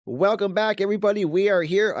Welcome back, everybody. We are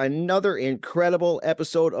here. Another incredible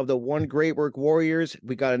episode of the One Great Work Warriors.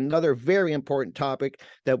 We got another very important topic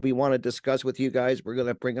that we want to discuss with you guys. We're going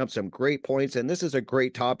to bring up some great points, and this is a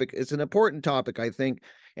great topic. It's an important topic, I think,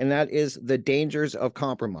 and that is the dangers of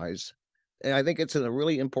compromise. And I think it's a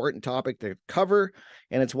really important topic to cover,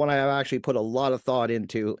 and it's one I have actually put a lot of thought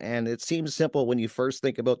into. And it seems simple when you first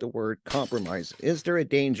think about the word compromise. Is there a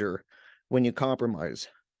danger when you compromise?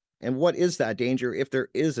 And what is that danger if there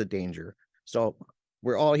is a danger? So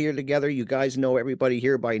we're all here together. You guys know everybody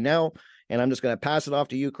here by now. And I'm just going to pass it off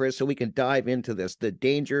to you, Chris, so we can dive into this, the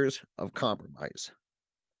dangers of compromise.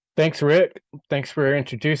 Thanks, Rick. Thanks for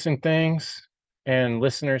introducing things. And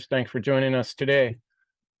listeners, thanks for joining us today.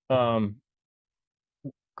 Um,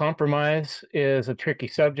 Compromise is a tricky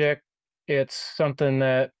subject. It's something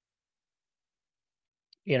that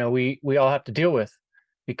we all have to deal with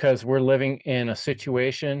because we're living in a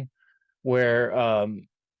situation where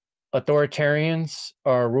authoritarians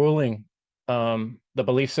are ruling the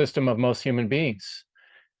belief system of most human beings.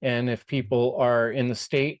 And if people are in the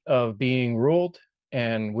state of being ruled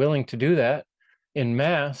and willing to do that in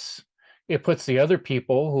mass, it puts the other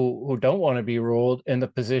people who don't want to be ruled in the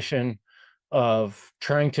position of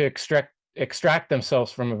trying to extract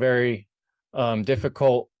themselves from a very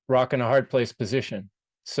difficult rock and a hard place position.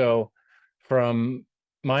 So, from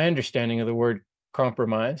my understanding of the word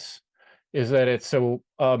compromise, is that it's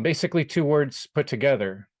basically two words put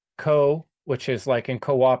together: co, which is like in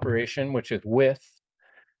cooperation, which is with,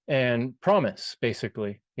 and promise,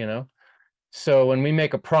 basically. So when we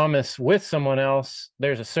make a promise with someone else,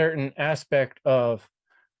 there's a certain aspect of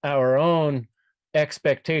our own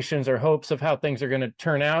expectations or hopes of how things are going to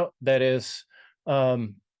turn out that is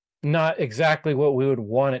um, not exactly what we would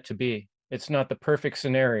want it to be. It's not the perfect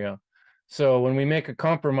scenario. So when we make a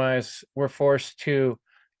compromise, we're forced to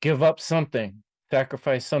give up something,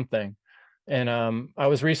 sacrifice something. And I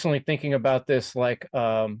was recently thinking about this, like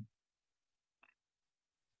two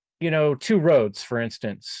roads, for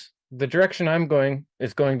instance. The direction I'm going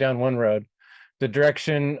is going down one road. The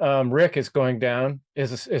direction Rick is going down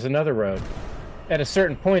is another road. At a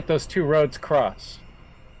certain point, those two roads cross.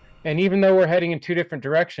 And even though we're heading in two different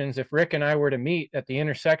directions, if Rick and I were to meet at the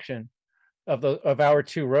intersection of our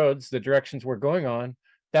two roads, the directions we're going on,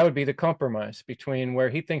 that would be the compromise between where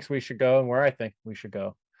he thinks we should go and where I think we should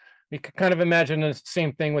go. You could kind of imagine the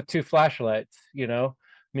same thing with two flashlights.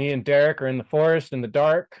 Me and Derek are in the forest in the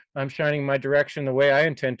dark. I'm shining my direction the way I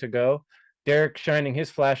intend to go. Derek shining his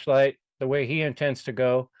flashlight the way he intends to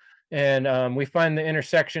go. And we find the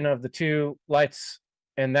intersection of the two lights,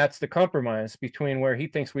 and that's the compromise between where he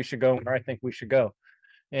thinks we should go and where I think we should go.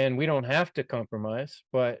 And we don't have to compromise,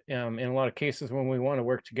 but in a lot of cases, when we want to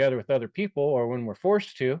work together with other people or when we're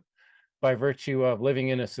forced to, by virtue of living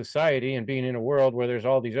in a society and being in a world where there's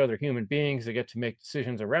all these other human beings that get to make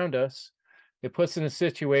decisions around us, it puts us in a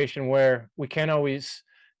situation where we can't always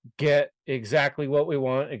get exactly what we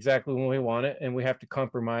want, exactly when we want it, and we have to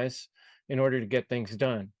compromise in order to get things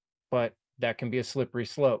done. But that can be a slippery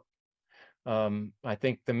slope. I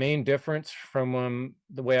think the main difference from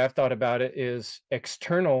the way I've thought about it is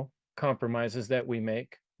external compromises that we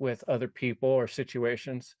make with other people or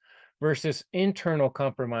situations versus internal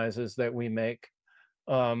compromises that we make,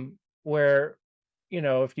 where,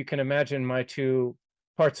 if you can imagine my two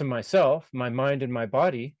parts of myself, my mind and my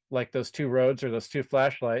body, like those two roads or those two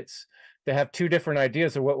flashlights, they have two different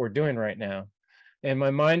ideas of what we're doing right now. And my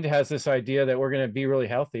mind has this idea that we're going to be really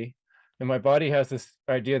healthy, and my body has this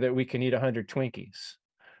idea that we can eat 100 Twinkies.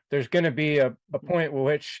 There's going to be a point at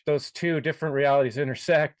which those two different realities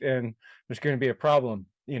intersect, and there's going to be a problem,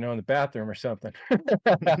 in the bathroom or something.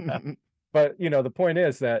 But the point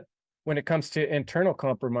is that when it comes to internal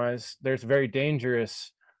compromise, there's a very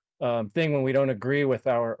dangerous thing when we don't agree with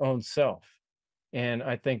our own self. And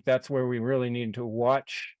I think that's where we really need to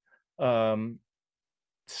watch, um,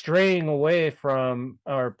 straying away from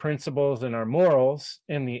our principles and our morals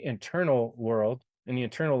in the internal world, in the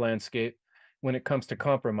internal landscape, when it comes to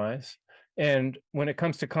compromise. And when it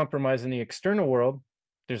comes to compromise in the external world,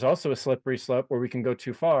 there's also a slippery slope where we can go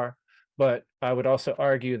too far. But I would also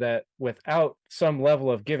argue that without some level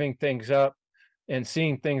of giving things up and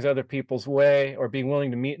seeing things other people's way or being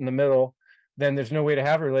willing to meet in the middle, then there's no way to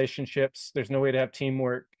have relationships, there's no way to have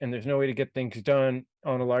teamwork, and there's no way to get things done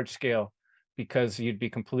on a large scale, because you'd be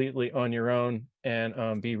completely on your own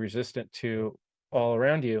and be resistant to all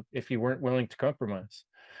around you if you weren't willing to compromise.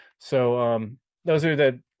 So those are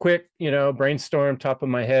the quick, brainstorm, top of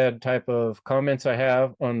my head type of comments I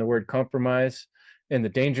have on the word compromise and the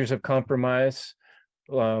dangers of compromise.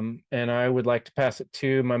 And I would like to pass it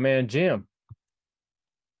to my man Jim.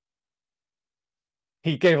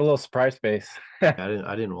 He gave a little surprise face.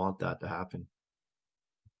 I didn't want that to happen.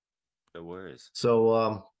 No worries.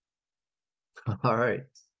 So all right.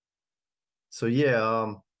 So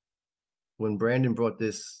yeah, when Brandon brought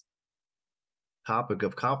this topic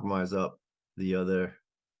of compromise up the other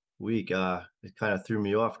week, it kind of threw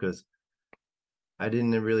me off because I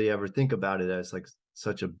didn't really ever think about it as like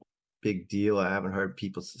such a big deal. I haven't heard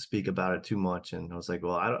people speak about it too much, and I was like,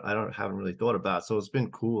 well, haven't really thought about it. So it's been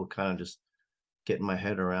cool, kind of just getting my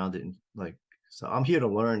head around it, and like, so I'm here to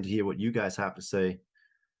learn, to hear what you guys have to say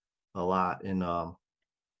a lot, and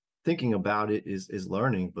thinking about it is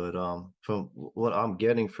learning. But from what I'm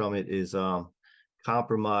getting from it is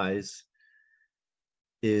compromise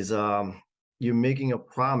is you're making a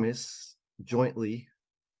promise jointly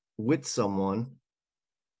with someone,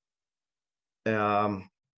 and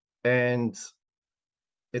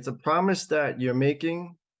it's a promise that you're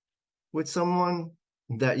making with someone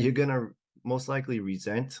that you're gonna most likely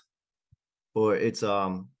resent, or it's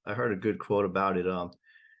I heard a good quote about it.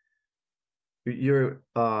 You're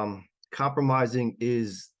compromising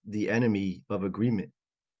is the enemy of agreement,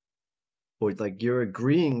 or like you're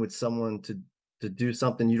agreeing with someone to do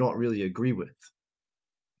something you don't really agree with.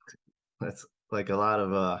 That's like a lot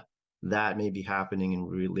of that may be happening in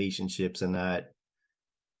relationships, and that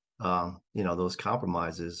those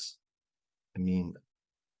compromises. I mean,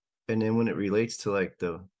 and then when it relates to like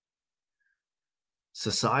the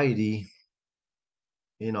society,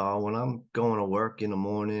 when I'm going to work in the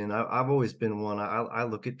morning, I've always been one. I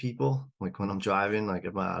look at people, like when I'm driving, like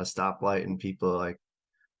if I'm at a stoplight and people are like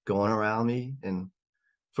going around me, and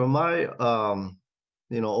from my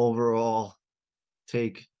overall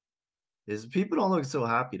take is people don't look so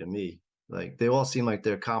happy to me. Like they all seem like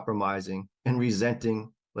they're compromising and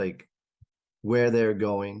resenting like where they're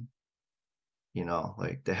going.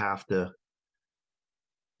 Like they have to,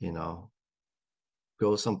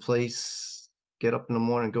 go someplace, get up in the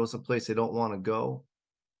morning, go someplace they don't want to go.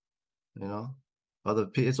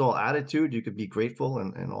 It's all attitude. You could be grateful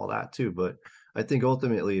and all that too, but I think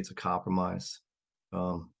ultimately it's a compromise.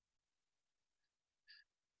 What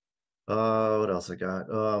else I got?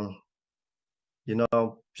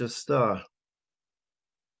 Just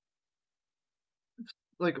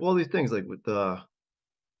like all these things, like with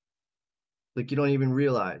like you don't even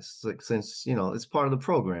realize, like, since it's part of the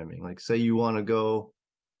programming. Like say you want to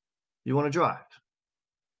drive,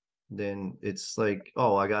 then it's like,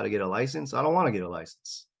 oh, I got to get a license. I don't want to get a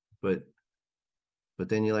license, but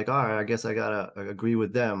then you're like, all right, I guess I gotta agree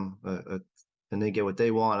with them, and they get what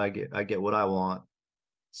they want. I get what I want,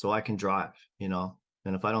 so I can drive. And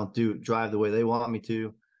if I don't drive the way they want me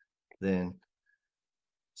to, then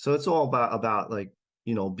so it's all about like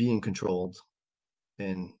being controlled,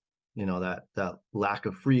 and that lack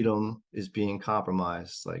of freedom is being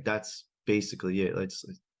compromised. Like that's basically it. It's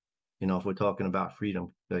if we're talking about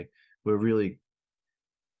freedom, like we're really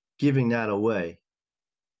giving that away,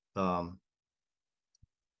 and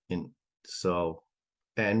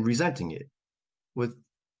resenting it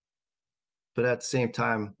but at the same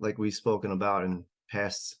time, like we've spoken about in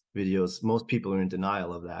past videos, most people are in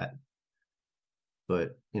denial of that.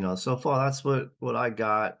 But so far that's what I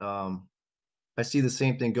got. I see the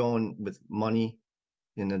same thing going with money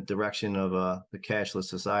in the direction of the cashless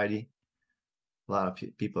society. A lot of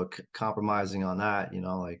people are compromising on that.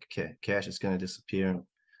 Like cash is going to disappear.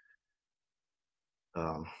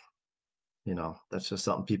 That's just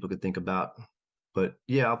something people could think about. But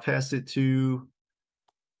yeah, I'll pass it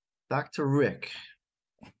back to Rick.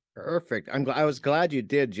 Perfect. I was glad you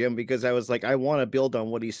did, Jim, because I was like, I want to build on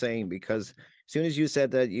what he's saying, because as soon as you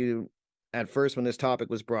said that, at first when this topic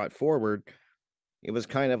was brought forward, it was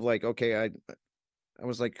kind of like, okay, I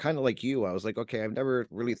was like, kind of like you. I was like, okay, I've never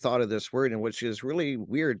really thought of this word, and which is really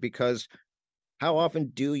weird, because how often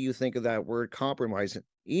do you think of that word compromise,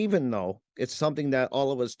 even though it's something that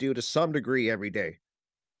all of us do to some degree every day?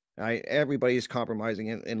 Everybody's compromising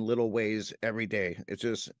in little ways every day. It's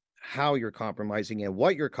just how you're compromising and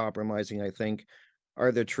what you're compromising, I think,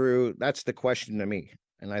 that's the question to me.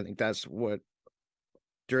 And I think that's what,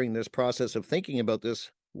 during this process of thinking about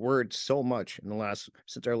this word so much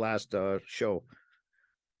since our last show,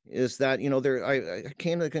 is that I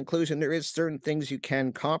came to the conclusion there is certain things you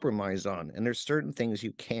can compromise on, and there's certain things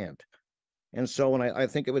you can't. And so when I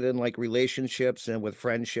think of it in like relationships and with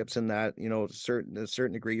friendships and that, a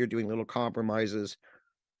certain degree, you're doing little compromises,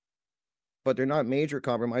 but they're not major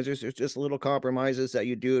compromises. There's just little compromises that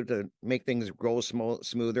you do to make things go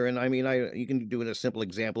smoother. And I mean, you can do it a simple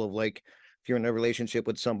example of like, if you're in a relationship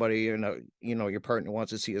with somebody and your partner wants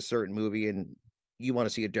to see a certain movie and you want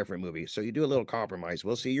to see a different movie, so you do a little compromise.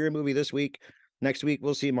 We'll see your movie this week. Next week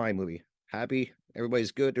we'll see my movie. Happy?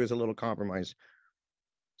 everybody's good, there's a little compromise.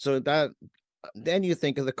 So that then you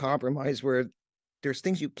think of the compromise where there's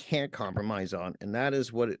things you can't compromise on, and that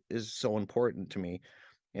is what is so important to me.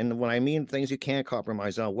 And when I mean things you can't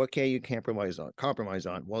compromise on, what can you compromise on? Compromise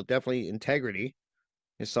on? Well, definitely integrity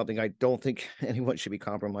is something I don't think anyone should be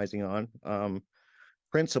compromising on.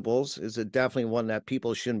 Principles is definitely one that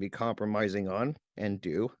people shouldn't be compromising on and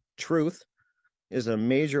do. Truth is a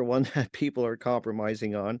major one that people are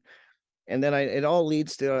compromising on. And then it all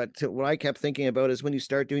leads to what I kept thinking about is when you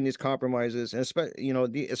start doing these compromises, and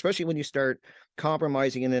especially when you start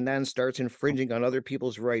compromising and then starts infringing on other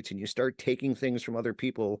people's rights, and you start taking things from other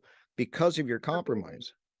people because of your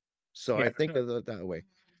compromise. So I think of it that way.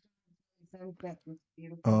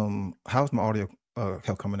 How's my audio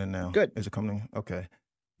coming in now? Good. Is it coming in? Okay.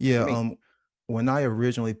 Yeah, when I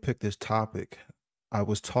originally picked this topic, I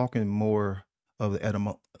was talking more of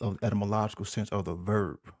the etymological sense of the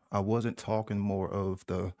verb. I wasn't talking more of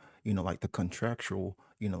the, like the contractual,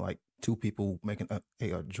 like two people making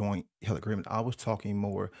a joint health agreement. I was talking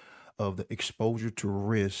more of the exposure to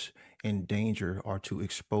risk and danger or to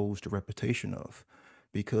expose the reputation of.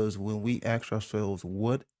 Because when we ask ourselves,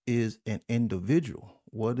 what is an individual?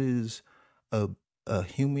 What is a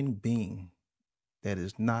human being that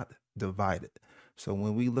is not divided? So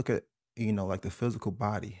when we look at, like the physical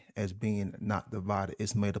body as being not divided,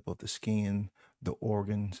 it's made up of the skin, the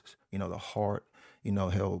organs, the heart,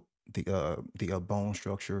 how the bone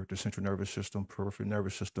structure, the central nervous system, peripheral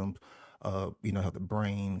nervous system, how the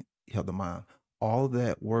brain, how the mind, all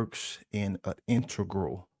that works in an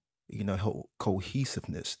integral, how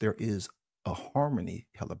cohesiveness. There is a harmony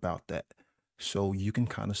hell about that. So you can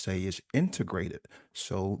kind of say it's integrated.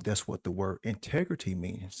 So that's what the word integrity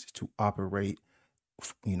means, to operate,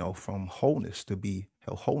 from wholeness, to be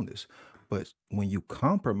wholeness. But when you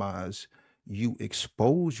compromise, you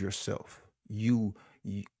expose yourself. You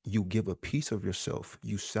give a piece of yourself.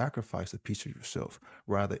 You sacrifice a piece of yourself.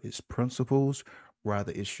 Rather it's principles,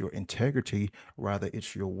 rather it's your integrity, rather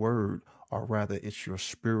it's your word, or rather it's your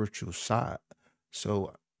spiritual side.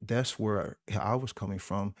 So that's where I was coming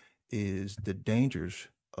from, is the dangers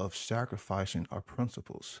of sacrificing our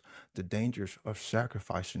principles, the dangers of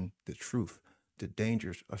sacrificing the truth, the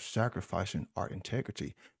dangers of sacrificing our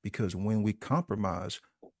integrity. Because when we compromise,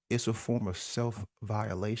 it's a form of self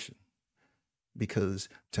violation. Because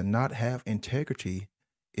to not have integrity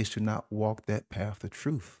is to not walk that path of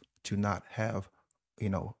truth, to not have, you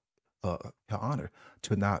know, honor,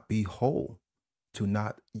 to not be whole, to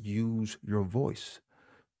not use your voice.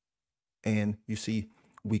 And you see,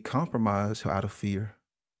 we compromise out of fear,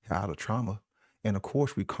 out of trauma. And of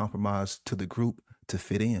course, we compromise to the group to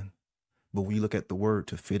fit in. But when you look at the word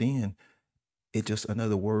to fit in, it's just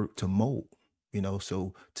another word to mold,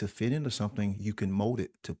 So to fit into something, you can mold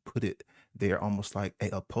it to put it there almost like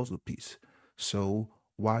a puzzle piece. So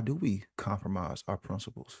why do we compromise our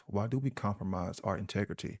principles? Why do we compromise our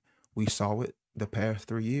integrity? We saw it the past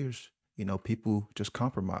 3 years. People just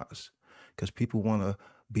compromise because people want to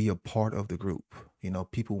be a part of the group.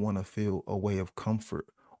 People want to feel a way of comfort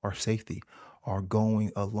or safety or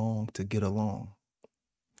going along to get along.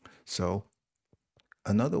 So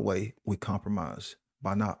another way we compromise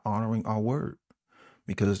by not honoring our word,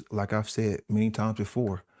 because like I've said many times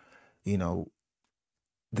before, the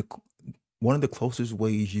one of the closest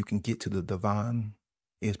ways you can get to the divine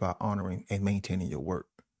is by honoring and maintaining your word,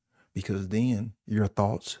 because then your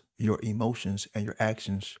thoughts, your emotions, and your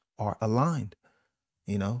actions are aligned.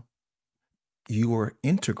 You know, you are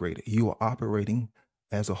integrated. You are operating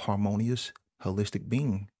as a harmonious, holistic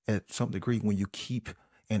being at some degree when you keep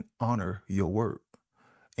and honor your word.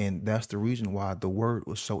 And that's the reason why the word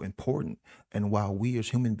was so important, and why we as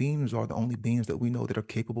human beings are the only beings that we know that are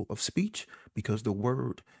capable of speech, because the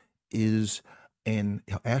word is an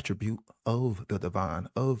attribute of the divine,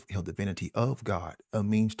 of divinity, of God, a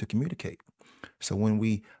means to communicate. So when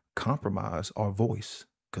we compromise our voice,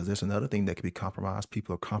 because there's another thing that can be compromised,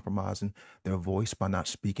 people are compromising their voice by not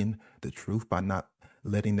speaking the truth, by not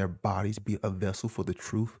letting their bodies be a vessel for the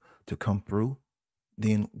truth to come through,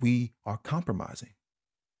 then we are compromising.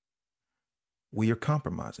 We are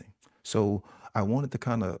compromising. So I wanted to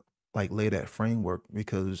kind of like lay that framework,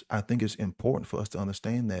 because I think it's important for us to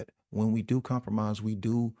understand that when we do compromise, we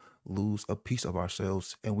do lose a piece of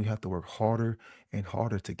ourselves, and we have to work harder and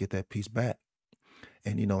harder to get that piece back.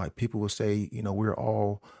 And like people will say, we're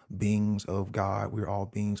all beings of God, we're all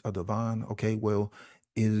beings of divine. Okay, well,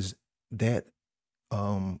 is that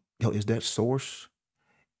is that source?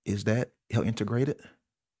 Is that integrated?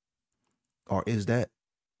 Or is that,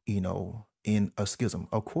 in a schism.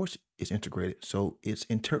 Of course, it's integrated, so it's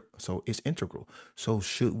integral. So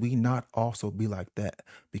should we not also be like that?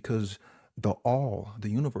 Because the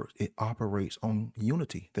universe, it operates on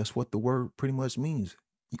unity. That's what the word pretty much means.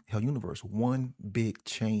 Universe, one big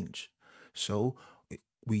change. So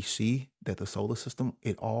we see that the solar system,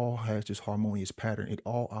 it all has this harmonious pattern. It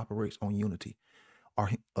all operates on unity.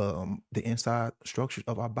 The inside structure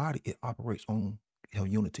of our body, it operates on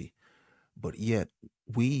unity. But yet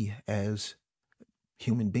we as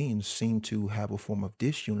human beings seem to have a form of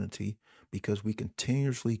disunity because we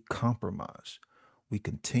continuously compromise. We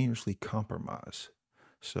continuously compromise.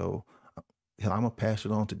 So I'm gonna pass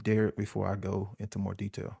it on to Derek before I go into more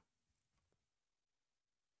detail.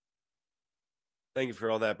 Thank you for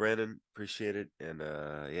all that, Brandon. Appreciate it. And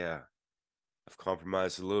yeah, I've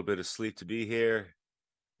compromised a little bit of sleep to be here.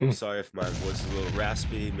 I'm sorry if my voice is a little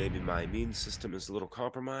raspy. Maybe my immune system is a little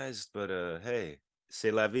compromised, but hey,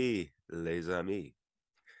 c'est la vie, les amis.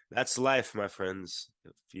 That's life, my friends,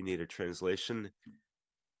 if you need a translation.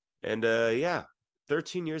 And yeah,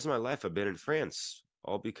 13 years of my life I've been in France,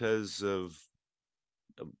 all because of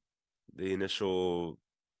the initial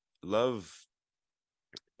love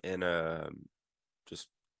and just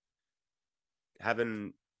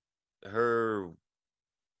having her,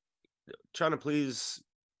 trying to please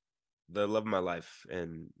the love of my life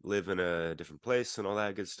and live in a different place and all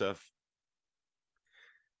that good stuff.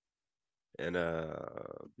 And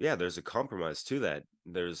yeah, there's a compromise to that.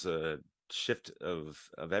 There's a shift of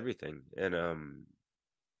everything. And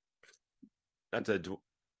not to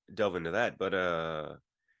delve into that, but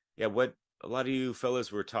yeah, what a lot of you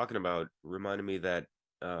fellas were talking about reminded me that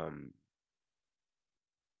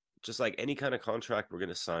just like any kind of contract we're going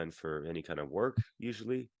to sign for any kind of work,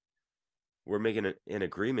 usually we're making an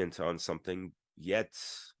agreement on something. Yet,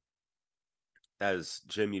 as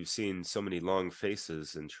Jim, you've seen so many long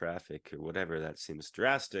faces in traffic or whatever, that seems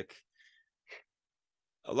drastic.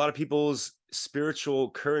 A lot of people's spiritual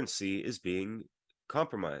currency is being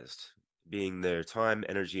compromised, being their time,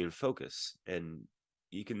 energy, and focus. And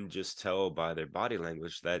you can just tell by their body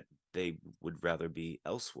language that they would rather be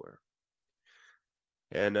elsewhere.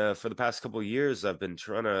 And for the past couple of years, I've been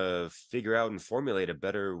trying to figure out and formulate a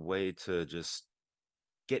better way to just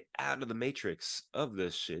get out of the matrix of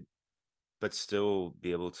this shit, but still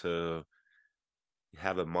be able to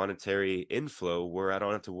have a monetary inflow where I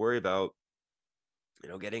don't have to worry about,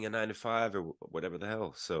 getting a 9 to 5 or whatever the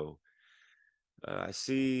hell. So I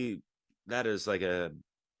see that as like a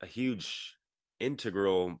huge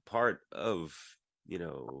integral part of,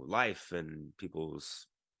 life and people's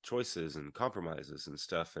choices and compromises and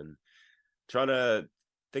stuff, and trying to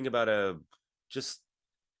think about just,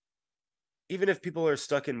 even if people are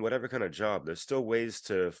stuck in whatever kind of job, there's still ways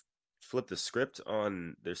to flip the script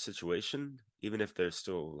on their situation, even if they're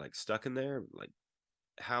still like stuck in there. Like,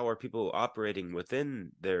 how are people operating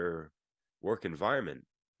within their work environment?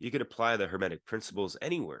 You could apply the Hermetic principles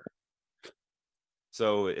anywhere.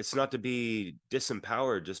 So it's not to be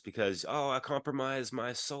disempowered just because, oh, I compromise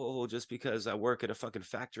my soul just because I work at a fucking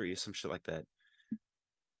factory or some shit like that.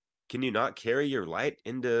 Can you not carry your light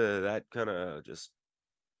into that kind of just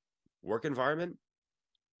work environment?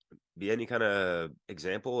 Be any kind of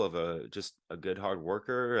example of just a good hard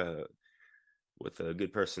worker with a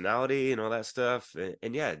good personality and all that stuff.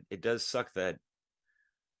 And yeah, it does suck that,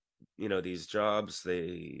 these jobs,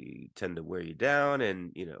 they tend to wear you down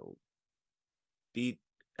and, beat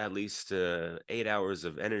at least 8 hours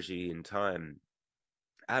of energy and time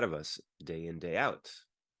out of us day in, day out.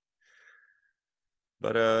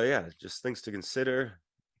 But yeah, just things to consider,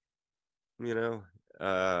 but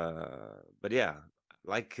yeah,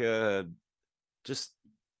 like just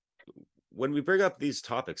when we bring up these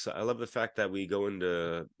topics, I love the fact that we go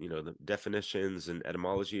into, the definitions and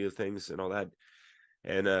etymology of things and all that,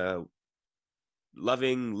 and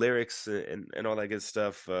loving lyrics and all that good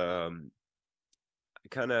stuff. I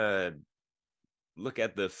kind of look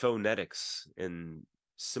at the phonetics and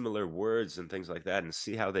similar words and things like that and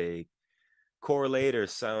see how they correlate or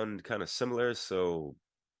sound kind of similar. So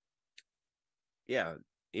yeah,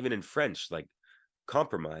 even in French, like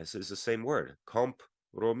compromise is the same word,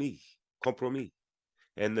 compromis,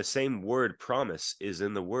 and the same word promise is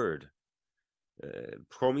in the word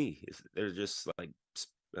promis. They're just like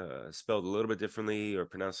spelled a little bit differently or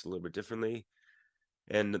pronounced a little bit differently.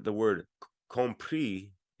 And the word compris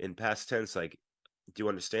in past tense, like, do you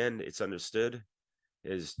understand? It's understood,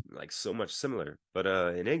 is like so much similar. But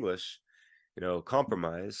in English,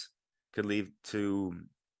 compromise could lead to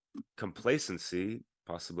complacency,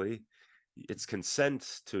 possibly. It's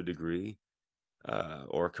consent to a degree,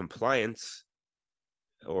 or compliance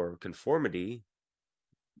or conformity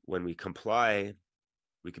when we comply,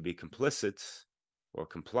 we could be complicit or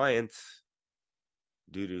compliant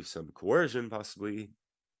due to some coercion, possibly,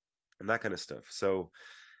 and that kind of stuff. So,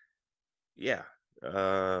 yeah,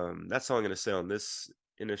 that's all I'm going to say on this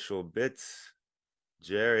initial bit.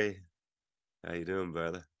 Jerry, how you doing,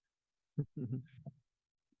 brother?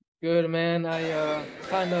 Good, man. I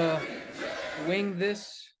kind of winged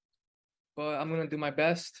this, but I'm gonna do my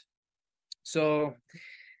best. So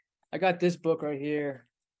I got this book right here.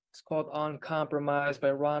 It's called Uncompromised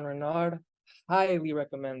by Ron Renard. Highly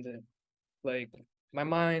recommended. Like, my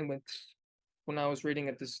mind went when I was reading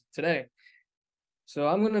it this today. So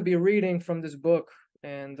I'm gonna be reading from this book,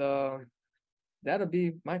 and that'll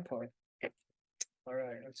be my part. All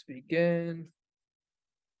right, let's begin.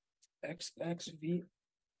 XXV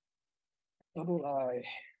double I.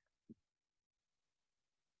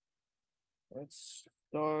 Let's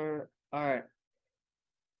start. All right.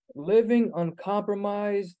 Living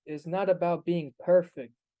uncompromised is not about being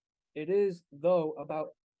perfect. It is, though, about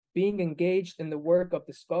being engaged in the work of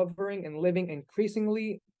discovering and living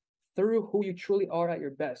increasingly through who you truly are at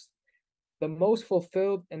your best. The most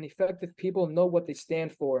fulfilled and effective people know what they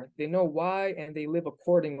stand for. They know why, and they live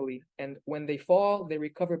accordingly. And when they fall, they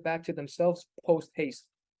recover back to themselves post haste.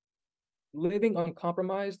 Living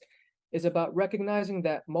uncompromised is about recognizing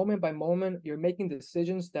that moment by moment, you're making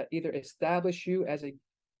decisions that either establish you as a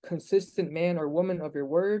consistent man or woman of your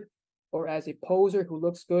word, or as a poser who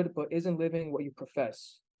looks good but isn't living what you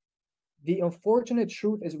profess. The unfortunate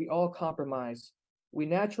truth is we all compromise. We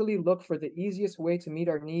naturally look for the easiest way to meet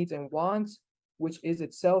our needs and wants, which is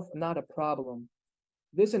itself not a problem.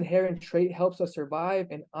 This inherent trait helps us survive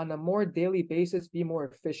and on a more daily basis be more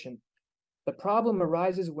efficient. The problem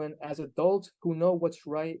arises when, as adults who know what's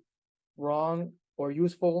right, wrong, or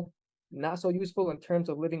useful, not so useful in terms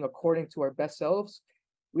of living according to our best selves,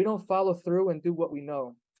 we don't follow through and do what we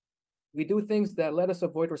know. We do things that let us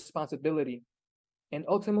avoid responsibility and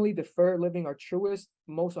ultimately defer living our truest,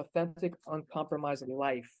 most authentic, uncompromised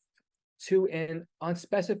life to an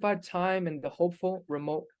unspecified time in the hopeful,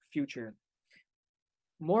 remote future.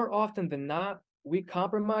 More often than not, we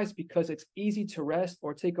compromise because it's easy to rest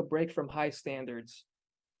or take a break from high standards.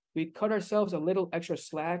 We cut ourselves a little extra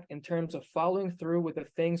slack in terms of following through with the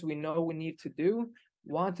things we know we need to do,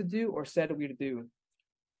 want to do, or said we would do.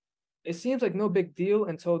 It seems like no big deal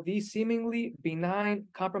until these seemingly benign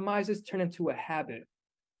compromises turn into a habit.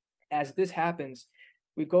 As this happens,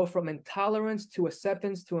 we go from intolerance to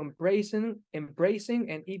acceptance to embracing,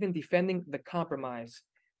 and even defending the compromise.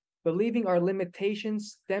 Believing our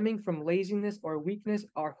limitations stemming from laziness or weakness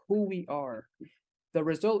are who we are. The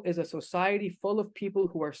result is a society full of people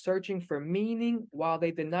who are searching for meaning while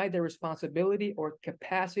they deny their responsibility or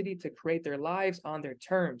capacity to create their lives on their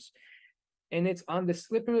terms. And it's on the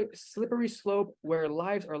slippery slope where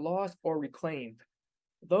lives are lost or reclaimed.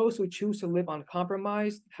 Those who choose to live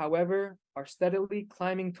uncompromised, however, are steadily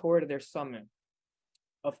climbing toward their summit.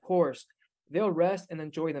 Of course, they'll rest and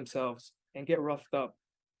enjoy themselves and get roughed up,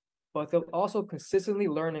 but they'll also consistently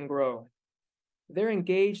learn and grow. They're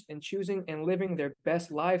engaged in choosing and living their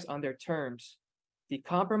best lives on their terms. The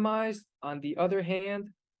compromised, on the other hand,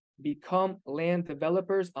 become land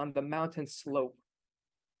developers on the mountain slope.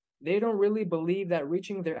 They don't really believe that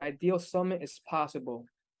reaching their ideal summit is possible,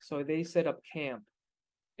 so they set up camp,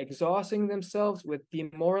 exhausting themselves with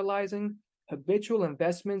demoralizing, habitual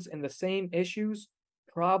investments in the same issues,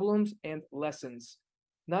 problems, and lessons,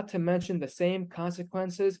 not to mention the same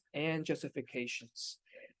consequences and justifications.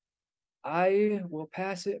 I will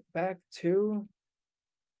pass it back to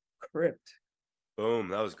Crypt. Boom.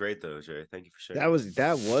 That was great, though, Jerry. Thank you for sharing.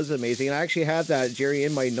 That was amazing. And I actually had that, Jerry,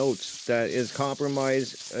 in my notes. That is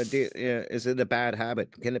compromise. Is it a bad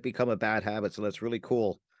habit? Can it become a bad habit? So that's really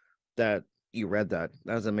cool that you read that.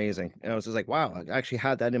 That was amazing. And I was just like, wow, I actually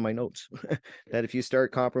had that in my notes. That if you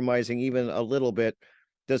start compromising even a little bit,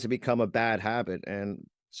 does it become a bad habit? And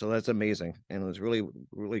so that's amazing. And it was really,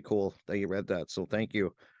 really cool that you read that. So thank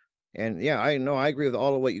you. And yeah, I know I agree with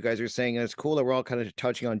all of what you guys are saying. And it's cool that we're all kind of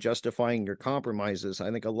touching on justifying your compromises.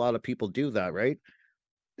 I think a lot of people do that, right?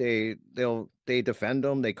 They defend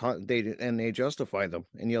them, they justify them.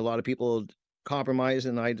 And a lot of people compromise,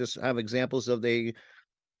 and I just have examples of to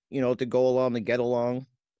go along and get along,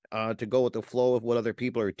 to go with the flow of what other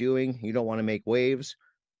people are doing. You don't want to make waves,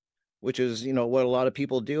 which is, what a lot of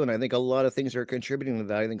people do. And I think a lot of things are contributing to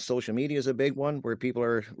that. I think social media is a big one where people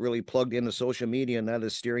are really plugged into social media, and that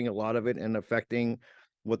is steering a lot of it and affecting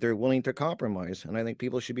what they're willing to compromise. And I think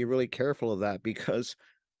people should be really careful of that, because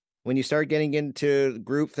when you start getting into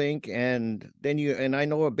groupthink, and then and I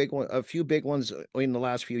know a few big ones in the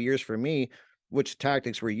last few years for me, which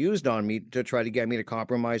tactics were used on me to try to get me to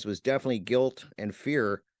compromise was definitely guilt and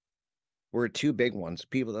fear were two big ones.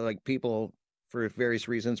 People for various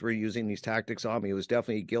reasons were using these tactics on me. It was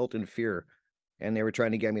definitely guilt and fear. And they were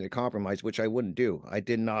trying to get me to compromise, which I wouldn't do. I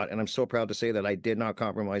did not. And I'm so proud to say that I did not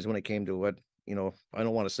compromise when it came to what, I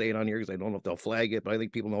don't want to say it on here because I don't know if they'll flag it, but I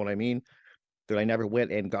think people know what I mean, that I never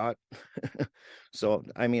went and got. So,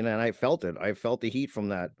 I mean, and I felt it. I felt the heat from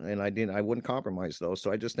that. And I wouldn't compromise though.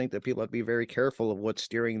 So I just think that people have to be very careful of what's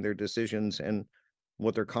steering their decisions and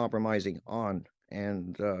what they're compromising on.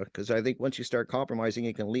 And because I think once you start compromising,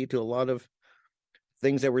 it can lead to a lot of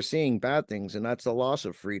things that we're seeing, bad things, and that's a loss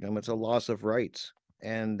of freedom. It's a loss of rights.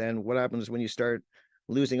 And then what happens when you start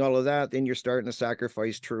losing all of that? Then you're starting to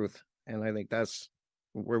sacrifice truth. And I think that's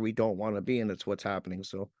where we don't want to be, and it's what's happening.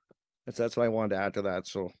 So that's what I wanted to add to that.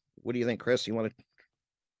 So what do you think, Chris? You want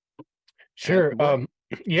to? Sure.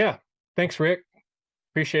 Yeah. Thanks, Rick.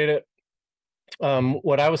 Appreciate it.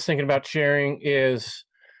 What I was thinking about sharing is,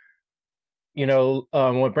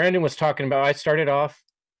 what Brandon was talking about, I started off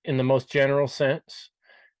in the most general sense,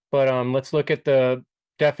 but let's look at the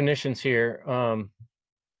definitions here.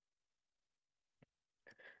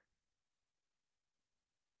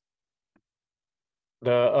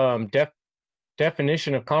 The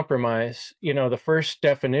definition of compromise, the first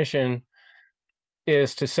definition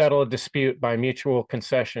is to settle a dispute by mutual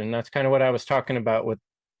concession. That's kind of what I was talking about with,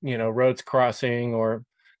 roads crossing or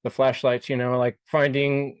the flashlights, like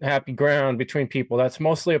finding happy ground between people. That's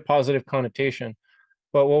mostly a positive connotation.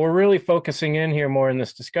 But what we're really focusing in here more in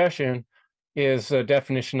this discussion is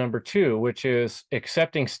definition number 2, which is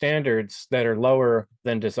accepting standards that are lower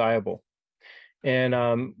than desirable.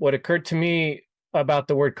 And what occurred to me about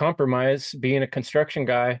the word compromise, being a construction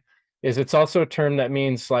guy, is it's also a term that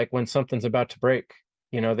means like when something's about to break.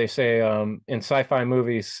 They say in sci-fi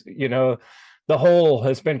movies, the hull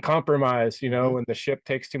has been compromised, when the ship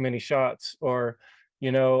takes too many shots, or,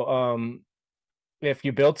 if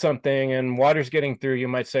you build something and water's getting through, you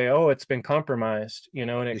might say, oh, it's been compromised,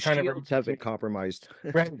 and it The kind of shields have been compromised.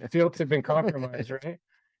 right. The fields have been compromised, right?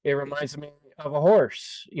 It reminds me of a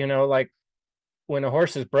horse, like when a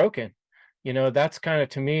horse is broken, that's kind of,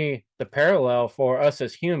 to me, the parallel for us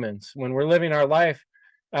as humans. When we're living our life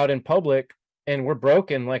out in public and we're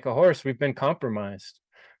broken like a horse, we've been compromised.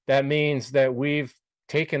 That means that we've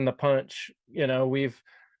taken the punch, we've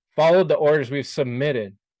followed the orders, we've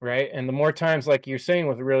submitted, right? And the more times, like you're saying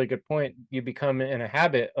with a really good point, you become in a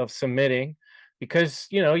habit of submitting because,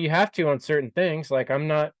 you have to on certain things. Like I'm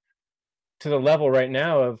not to the level right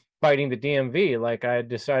now of fighting the DMV. Like I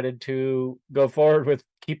decided to go forward with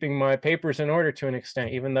keeping my papers in order to an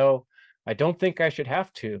extent, even though I don't think I should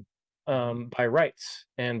have to by rights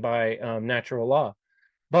and by natural law.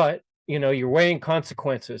 But, you're weighing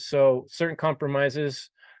consequences. So certain compromises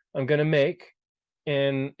I'm going to make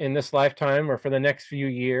in this lifetime or for the next few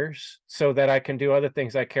years so that I can do other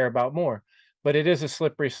things I care about more. But it is a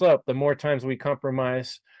slippery slope. The more times we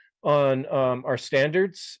compromise on our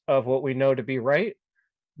standards of what we know to be right,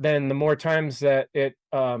 then the more times that it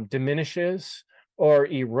diminishes or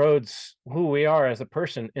erodes who we are as a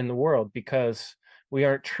person in the world, because we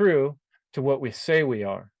aren't true to what we say we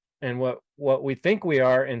are. And what we think we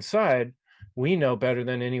are inside, we know better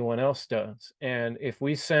than anyone else does. And if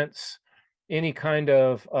we sense any kind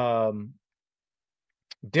of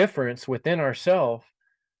difference within ourselves,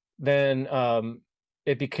 then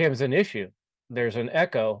it becomes an issue. There's an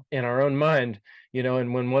echo in our own mind,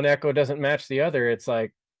 and when one echo doesn't match the other, it's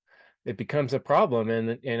like it becomes a problem.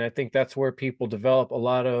 And I think that's where people develop a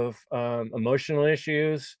lot of emotional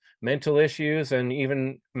issues, mental issues, and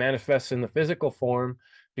even manifests in the physical form,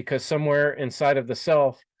 because somewhere inside of the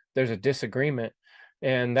self, there's a disagreement.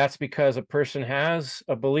 And that's because a person has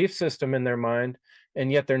a belief system in their mind, and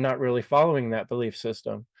yet they're not really following that belief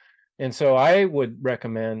system. And so I would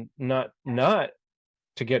recommend not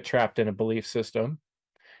to get trapped in a belief system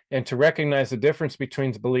and to recognize the difference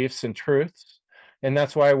between beliefs and truths. And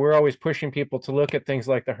that's why we're always pushing people to look at things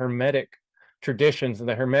like the Hermetic traditions and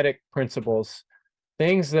the Hermetic principles,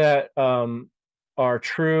 things that are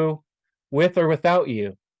true with or without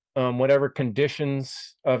you, whatever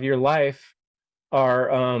conditions of your life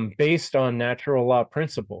are based on natural law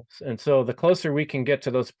principles. And so the closer we can get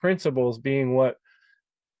to those principles being what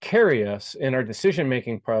carry us in our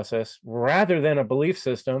decision-making process rather than a belief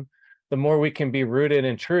system, the more we can be rooted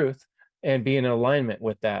in truth and be in alignment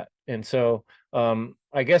with that. And so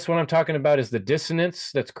I guess what I'm talking about is the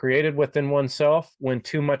dissonance that's created within oneself when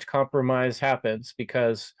too much compromise happens,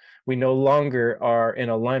 because we no longer are in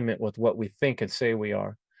alignment with what we think and say we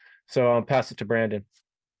are. So I'll pass it to Brandon.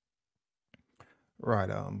 Right.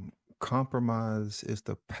 compromise is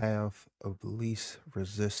the path of least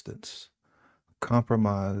resistance.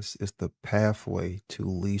 Compromise is the pathway to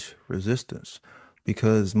least resistance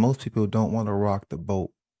because most people don't want to rock the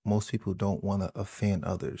boat. Most people don't want to offend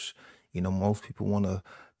others. Most people want to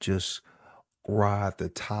just ride the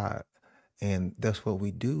tide. And that's what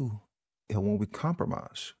we do when we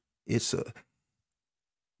compromise. It's a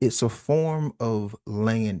it's a form of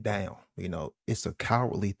laying down. It's a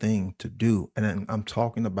cowardly thing to do. And I'm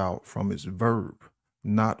talking about from its verb,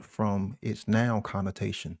 not from its noun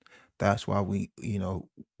connotation. That's why we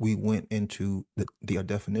went into the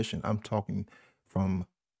definition. I'm talking from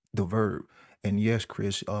the verb. And yes,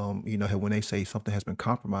 Chris, how when they say something has been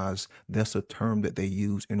compromised, that's a term that they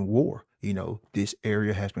use in war. This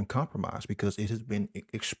area has been compromised because it has been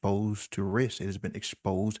exposed to risk. It has been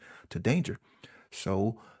exposed to danger.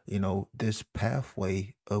 So, this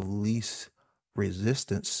pathway of least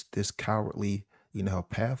resistance, this cowardly,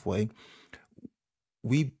 pathway,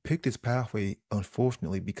 we picked this pathway,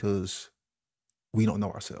 unfortunately, because we don't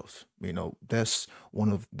know ourselves. That's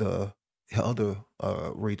one of the other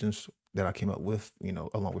reasons that I came up with,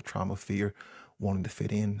 along with trauma, fear, wanting to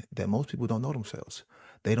fit in, that most people don't know themselves.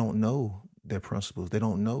 They don't know their principles. They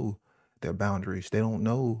don't know their boundaries. They don't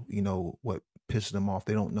know, what pisses them off.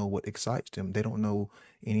 They don't know what excites them. They don't know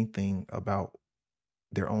anything about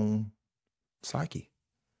their own psyche.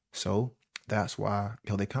 So that's why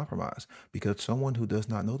they compromise, because someone who does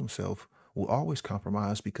not know themselves will always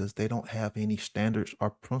compromise because they don't have any standards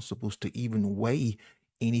or principles to even weigh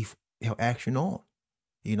any action on.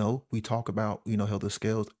 We talk about, how the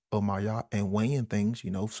scales of Maya and weighing things,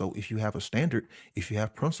 so if you have a standard, if you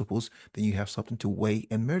have principles, then you have something to weigh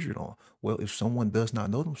and measure it on. Well, if someone does not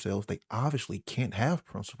know themselves, they obviously can't have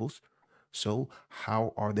principles. So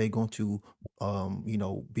how are they going to,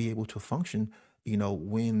 be able to function,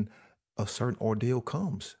 when a certain ordeal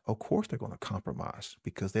comes? Of course, they're going to compromise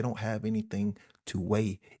because they don't have anything to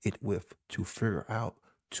weigh it with, to figure out,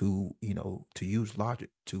 to use logic,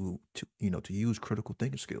 to use critical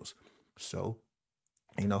thinking skills. So,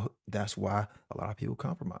 that's why a lot of people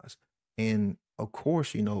compromise. And of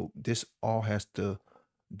course, this all has to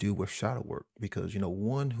do with shadow work because,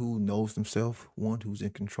 one who knows themselves, one who's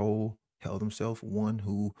in control, held themselves, one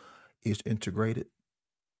who is integrated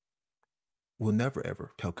will never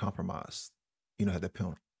ever tell compromise, have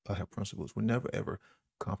that have principles, will never ever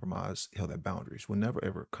compromise, held their boundaries, will never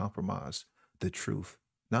ever compromise the truth,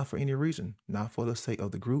 not for any reason, not for the sake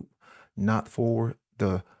of the group, not for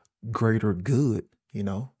the greater good,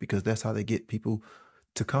 because that's how they get people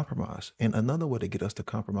to compromise. And another way to get us to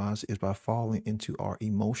compromise is by falling into our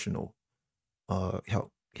emotional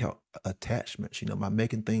help attachments, by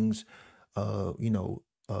making things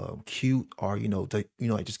cute, or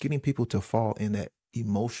like just getting people to fall in that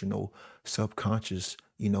emotional subconscious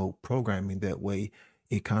programming. That way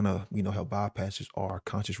it kind of help bypasses our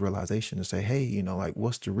conscious realization and say, hey, like,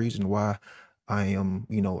 what's the reason why I am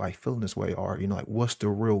like feeling this way, or like, what's the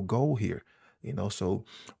real goal here? So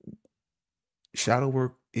shadow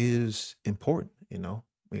work is important.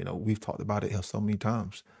 We've talked about it so many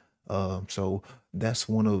times. So that's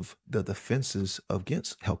one of the defenses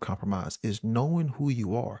against health compromise, is knowing who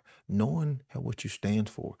you are, knowing what you stand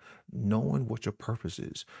for, knowing what your purpose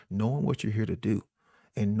is, knowing what you're here to do,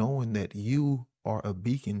 and knowing that you are a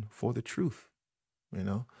beacon for the truth,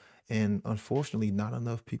 and unfortunately not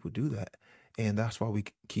enough people do that. And that's why we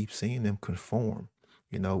keep seeing them conform.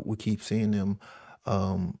 We keep seeing them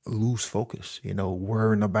lose focus,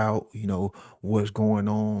 worrying about, what's going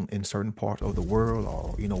on in certain parts of the world,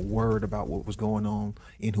 or, worried about what was going on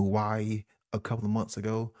in Hawaii a couple of months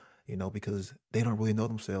ago, because they don't really know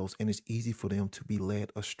themselves. And it's easy for them to be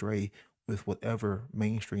led astray with whatever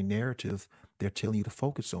mainstream narrative they're telling you to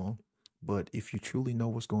focus on. But if you truly know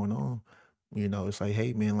what's going on, it's like,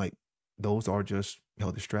 hey, man, like, those are just,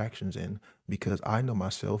 distractions. And because I know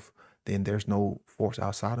myself, then there's no force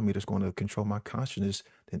outside of me that's going to control my consciousness.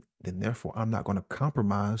 Then therefore, I'm not going to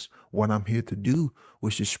compromise what I'm here to do,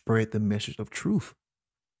 which is spread the message of truth,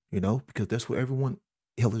 because that's what everyone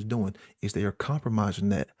is doing, is they are compromising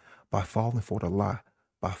that by falling for the lie,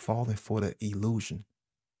 by falling for the illusion,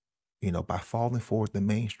 by falling for the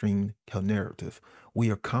mainstream narrative. We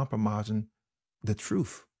are compromising the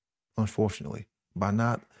truth, unfortunately, by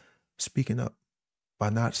not speaking up, by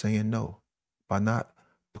not saying no, by not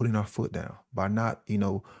putting our foot down, by not,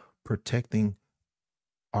 protecting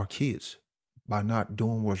our kids, by not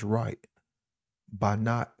doing what's right, by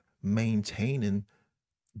not maintaining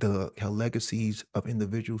the legacies of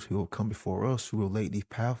individuals who have come before us, who have laid these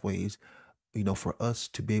pathways, for us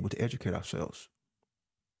to be able to educate ourselves.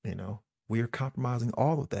 We are compromising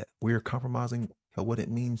all of that. We are compromising what it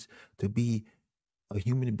means to be a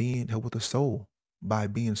human being with a soul by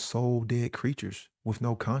being soul dead creatures with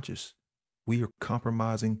no conscience. We are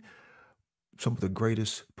compromising some of the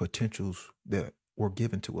greatest potentials that were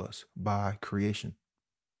given to us by creation.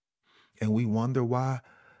 And we wonder why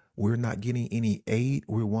we're not getting any aid.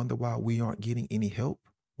 We wonder why we aren't getting any help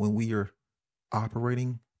when we are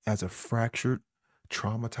operating as a fractured,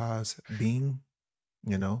 traumatized being.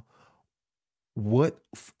 You know, what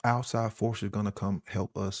outside force is going to come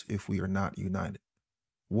help us if we are not united?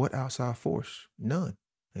 What outside force? None.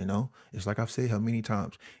 You know, it's like I've said how many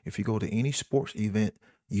times, if you go to any sports event,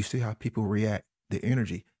 you see how people react, the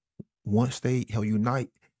energy. Once they unite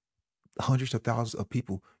hundreds of thousands of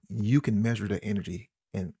people, you can measure the energy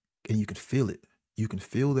and you can feel it. You can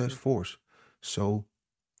feel that force. So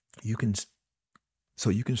you can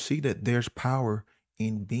you can see that there's power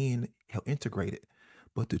in being integrated.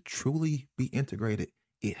 But to truly be integrated,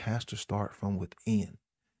 it has to start from within.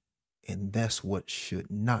 And that's what should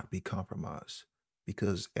not be compromised.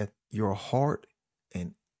 Because at your heart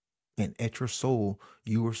and at your soul,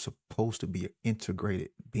 you are supposed to be an integrated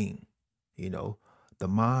being. You know, the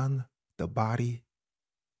mind, the body,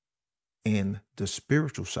 and the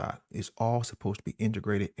spiritual side is all supposed to be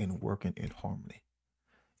integrated and working in harmony.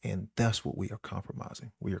 And that's what we are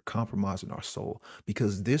compromising. We are compromising our soul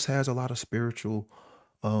because this has a lot of spiritual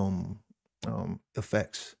um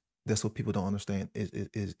effects. That's what people don't understand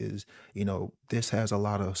is this has a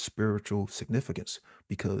lot of spiritual significance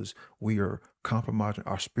because we are compromising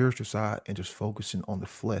our spiritual side and just focusing on the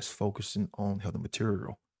flesh, focusing on the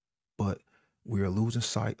material. But we are losing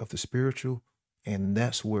sight of the spiritual, and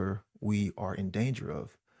that's where we are in danger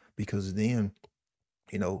of, because then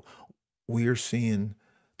you know we are seeing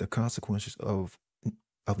the consequences of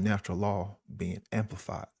natural law being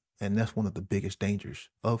amplified. And that's one of the biggest dangers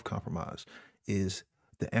of compromise is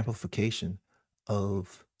the amplification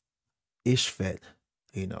of Ishvet,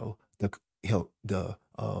 you know, the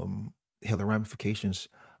ramifications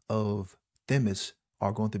of Themis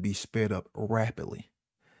are going to be sped up rapidly.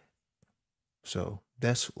 So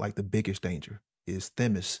that's like the biggest danger is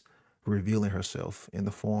Themis revealing herself in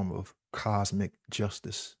the form of cosmic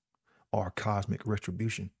justice or cosmic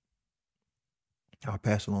retribution. I'll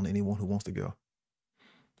pass it on to anyone who wants to go.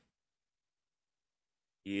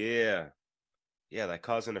 Yeah. Yeah, that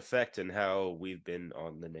cause and effect and how we've been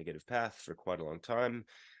on the negative path for quite a long time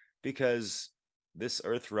because this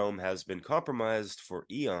earth realm has been compromised for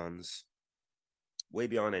eons, way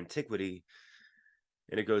beyond antiquity,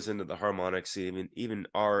 and it goes into the harmonics, even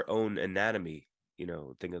our own anatomy.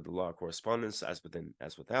 Think of the law of correspondence, as within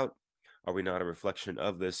as without. Are we not a reflection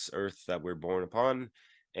of this earth that we're born upon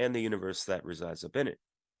and the universe that resides up in it?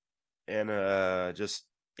 And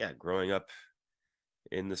growing up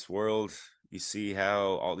in this world, you see how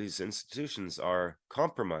all these institutions are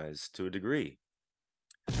compromised to a degree.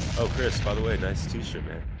 Oh, Chris, by the way, nice t-shirt,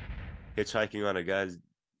 man. Hitchhiking on a Guide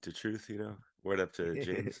to Truth, word up to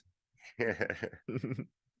James.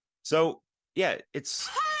 So yeah, it's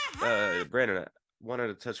Brandon, I wanted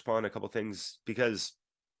to touch upon a couple things because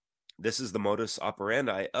this is the modus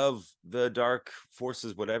operandi of the dark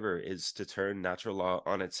forces, whatever, is to turn natural law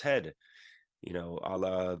on its head, a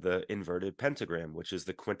la the inverted pentagram, which is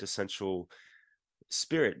the quintessential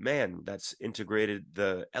spirit man that's integrated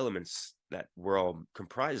the elements that we're all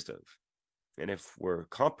comprised of. And if we're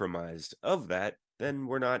compromised of that, then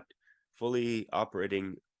we're not fully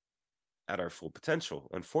operating at our full potential,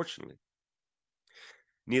 unfortunately.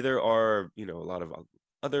 Neither are, a lot of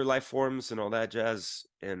other life forms and all that jazz.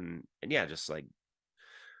 And yeah, just like,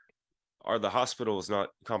 are the hospitals not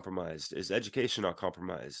compromised? Is education not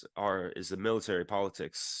compromised? Is the military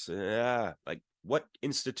politics? Yeah, like what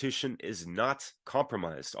institution is not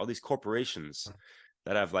compromised? All these corporations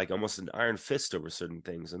that have like almost an iron fist over certain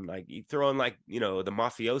things, and like you throw in like the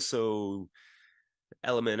mafioso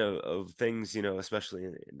element of things, especially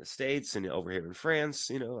in the States and over here in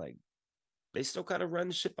France, like they still kind of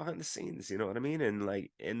run shit behind the scenes, you know what I mean?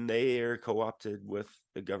 And they are co-opted with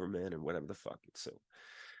the government and whatever the fuck. So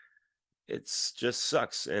it's just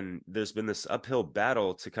sucks. And there's been this uphill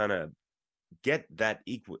battle to kind of get that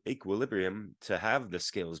equilibrium, to have the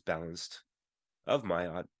scales balanced of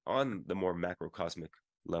Maat on the more macrocosmic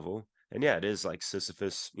level. And yeah, it is like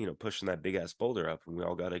Sisyphus, pushing that big ass boulder up, and we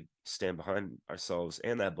all got to stand behind ourselves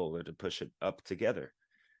and that boulder to push it up together.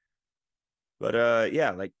 But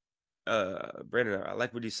yeah, like Brandon, I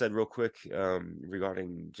like what you said real quick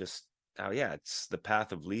regarding just how, yeah, it's the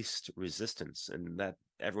path of least resistance, and that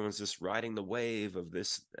everyone's just riding the wave of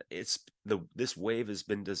this. This wave has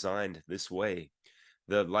been designed this way,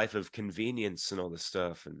 the life of convenience and all this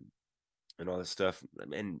stuff. And and all this stuff.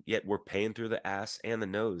 And yet we're paying through the ass and the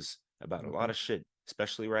nose about a lot of shit,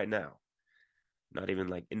 especially right now. Not even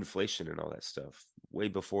like inflation and all that stuff, way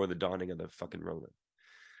before the dawning of the fucking Roman.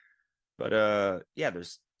 But yeah,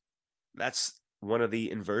 that's one of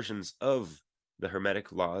the inversions of the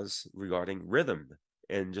Hermetic laws regarding rhythm,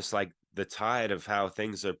 and just like the tide of how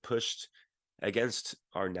things are pushed against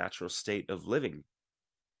our natural state of living.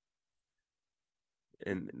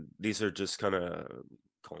 And these are just kind of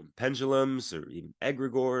call them pendulums or even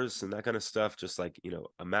egregores and that kind of stuff, just like, you know,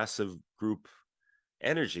 a massive group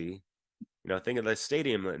energy. You know, think of the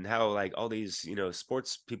stadium and how like all these, you know,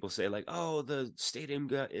 sports people say like, oh, the stadium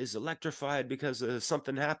is electrified because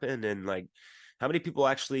something happened. And like, how many people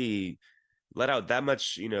actually let out that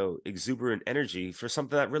much, you know, exuberant energy for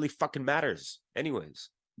something that really fucking matters anyways?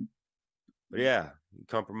 But yeah, you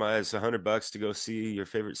compromise $100 to go see your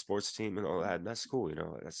favorite sports team and all that, and that's cool, you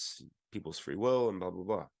know, that's people's free will and blah blah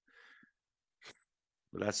blah.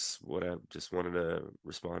 But that's what I just wanted to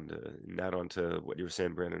respond to and add on to what you were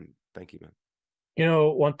saying, Brandon. Thank you, man. You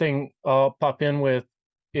know, one thing I'll pop in with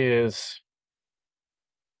is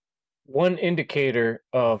one indicator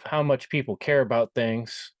of how much people care about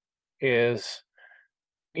things is,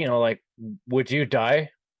 you know, like, would you die?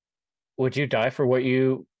 Would you die for what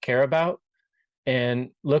you care about? And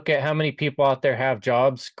look at how many people out there have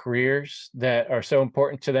jobs, careers that are so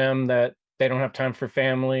important to them that they don't have time for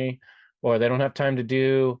family, or they don't have time to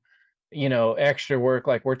do, you know, extra work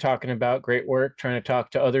like we're talking about, great work, trying to talk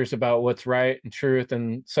to others about what's right and truth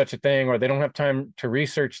and such a thing, or they don't have time to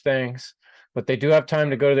research things, but they do have time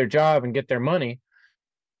to go to their job and get their money.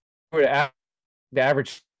 Or the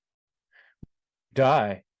average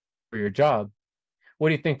die for your job, what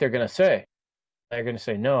do you think they're going to say? They're going to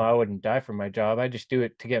say, no, I wouldn't die for my job. I just do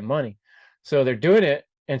it to get money. So they're doing it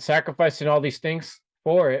and sacrificing all these things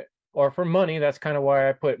for it or for money. That's kind of why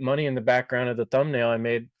I put money in the background of the thumbnail I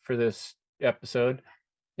made for this episode,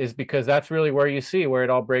 is because that's really where you see where it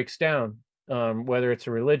all breaks down. Whether it's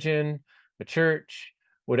a religion, a church,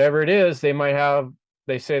 whatever it is,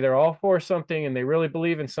 they say they're all for something and they really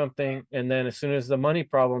believe in something. And then as soon as the money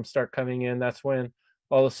problems start coming in, that's when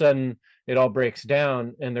all of a sudden it all breaks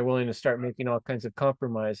down and they're willing to start making all kinds of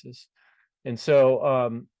compromises. And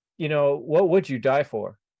so, you know, what would you die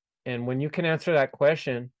for? And when you can answer that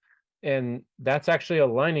question, and that's actually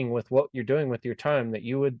aligning with what you're doing with your time, that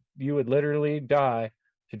you would literally die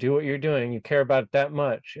to do what you're doing, you care about it that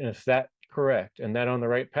much, and if that's correct and that on the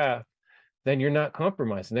right path, then you're not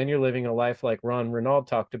compromising. Then you're living a life like Ron Renaud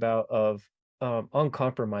talked about of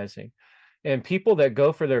uncompromising. And people that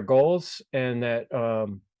go for their goals and that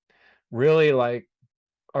really like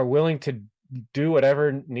are willing to do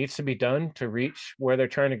whatever needs to be done to reach where they're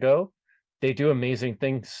trying to go, they do amazing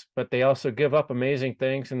things, but they also give up amazing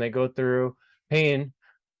things and they go through pain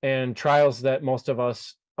and trials that most of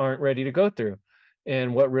us aren't ready to go through.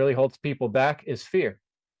 And what really holds people back is fear.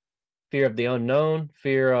 Fear of the unknown,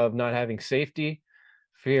 fear of not having safety,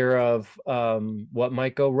 fear of what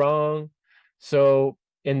might go wrong. So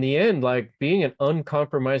in the end, like being an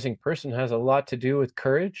uncompromising person has a lot to do with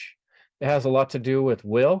courage. It has a lot to do with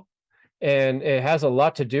will, and it has a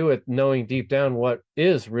lot to do with knowing deep down what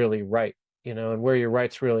is really right, you know, and where your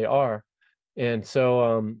rights really are. And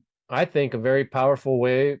so I think a very powerful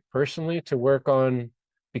way personally to work on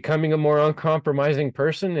becoming a more uncompromising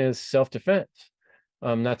person is self-defense.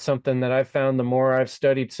 That's something that I've found the more I've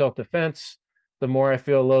studied self-defense, the more I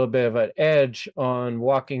feel a little bit of an edge on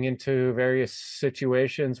walking into various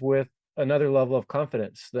situations with another level of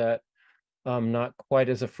confidence, that I'm not quite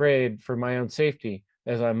as afraid for my own safety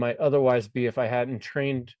as I might otherwise be if I hadn't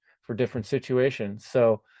trained for different situations.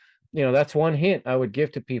 So, you know, that's one hint I would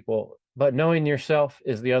give to people, but knowing yourself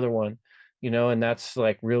is the other one, you know, and that's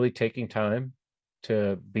like really taking time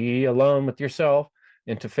to be alone with yourself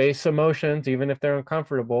and to face emotions, even if they're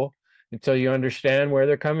uncomfortable, until you understand where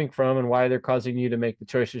they're coming from and why they're causing you to make the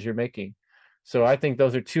choices you're making. So I think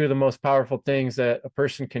those are two of the most powerful things that a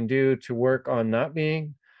person can do to work on not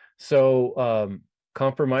being so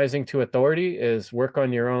compromising to authority, is work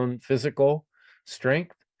on your own physical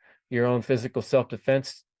strength, your own physical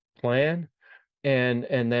self-defense plan, and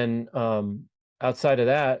then outside of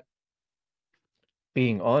that,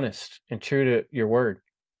 being honest and true to your word.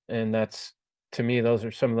 And that's, to me, those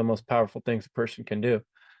are some of the most powerful things a person can do.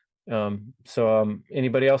 So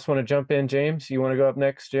anybody else want to jump in? James, you want to go up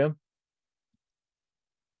next? Jim?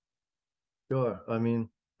 Sure. I mean,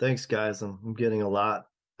 thanks guys. I'm getting a lot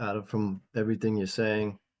out of from everything you're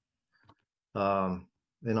saying. And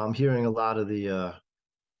I'm hearing a lot of the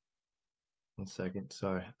one second,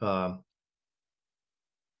 sorry.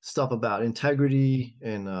 stuff about integrity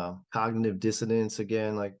and cognitive dissonance,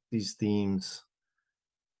 again, like these themes.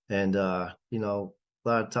 And you know, a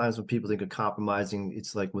lot of times when people think of compromising,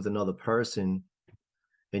 it's like with another person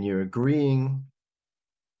and you're agreeing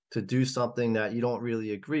to do something that you don't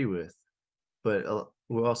really agree with. But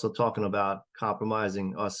we're also talking about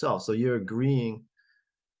compromising ourselves. So you're agreeing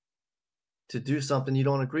to do something you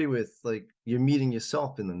don't agree with, like you're meeting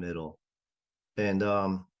yourself in the middle. And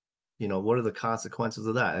you know, what are the consequences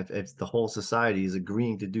of that if the whole society is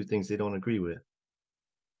agreeing to do things they don't agree with?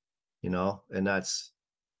 You know, and that's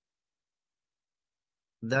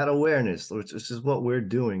that awareness, which is what we're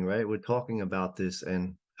doing, right? We're talking about this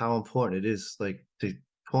and how important it is, like, to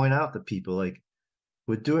point out to people, like,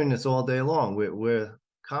 we're doing this all day long. We're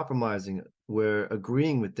compromising, we're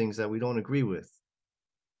agreeing with things that we don't agree with,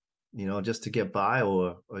 you know, just to get by,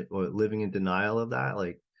 or living in denial of that.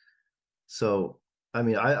 Like, so I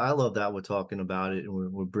mean, I love that we're talking about it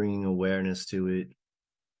and we're bringing awareness to it.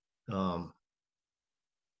 You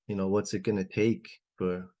know, what's it going to take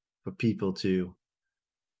for people to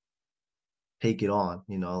take it on,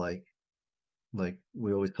 you know, like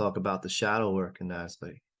we always talk about the shadow work, and that's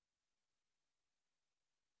like,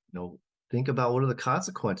 you know, think about what are the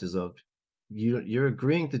consequences of you're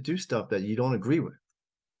agreeing to do stuff that you don't agree with.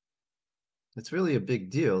 It's really a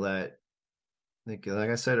big deal. That, like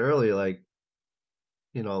I said earlier, like,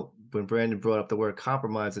 you know, when Brandon brought up the word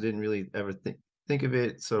compromise, I didn't really ever think of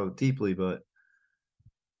it so deeply, but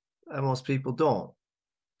most people don't.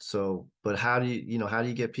 So, but how do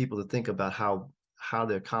you get people to think about how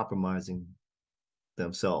they're compromising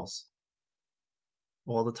themselves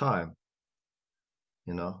all the time,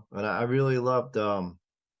 you know? And I really loved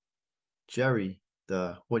Jerry,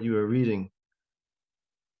 what you were reading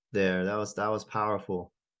there. That was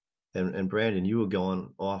powerful. And Brandon, you were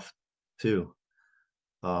going off too.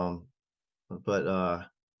 But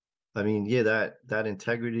I mean, yeah, that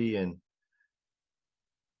integrity and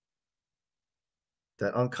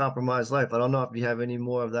that uncompromised life. I don't know if you have any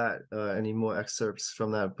more of that, any more excerpts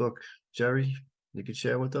from that book, Jerry, you could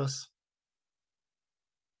share with us.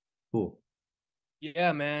 Cool.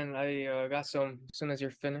 Yeah, man, I got some as soon as you're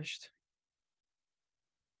finished.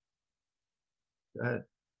 Go ahead.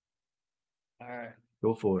 All right.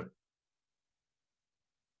 Go for it.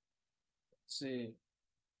 Let's see.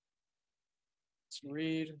 Let's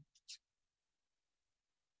read.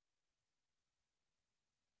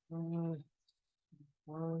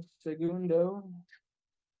 One segundo.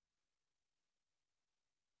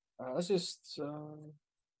 Let's just all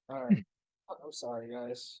right. I'm sorry,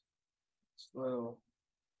 guys. It's a little.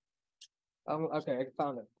 Okay, I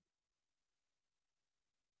found it.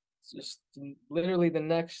 It's just literally the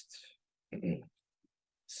next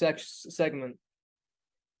segment.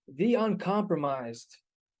 The uncompromised.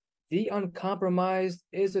 The uncompromised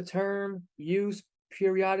is a term used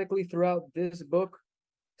periodically throughout this book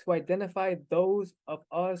to identify those of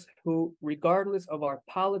us who, regardless of our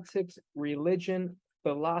politics, religion,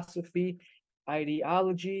 philosophy,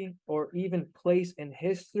 ideology, or even place in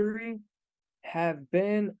history, have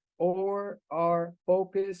been or are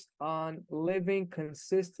focused on living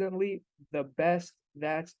consistently the best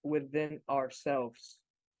that's within ourselves.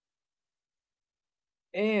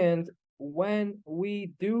 And when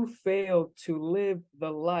we do fail to live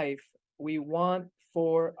the life we want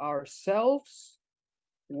for ourselves,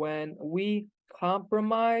 when we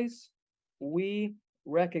compromise, we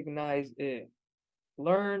recognize it,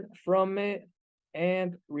 learn from it,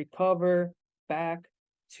 and recover back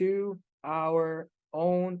to our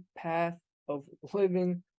own path of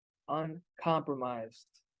living uncompromised.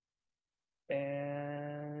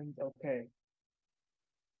 And okay.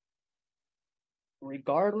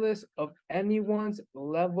 Regardless of anyone's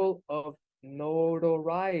level of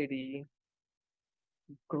notoriety,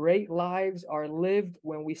 great lives are lived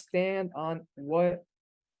when we stand on what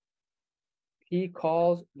he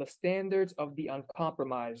calls the standards of the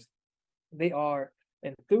uncompromised. They are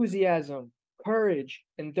enthusiasm, courage,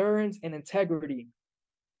 endurance, and integrity.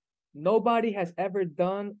 Nobody has ever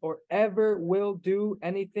done or ever will do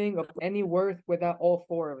anything of any worth without all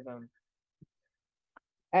four of them.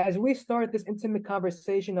 As we start this intimate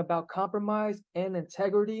conversation about compromise and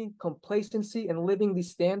integrity, complacency, and living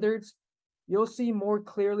these standards, you'll see more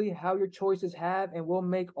clearly how your choices have and will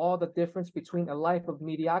make all the difference between a life of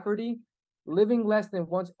mediocrity, living less than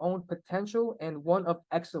one's own potential, and one of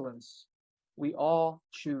excellence. We all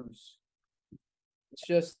choose. It's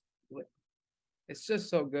just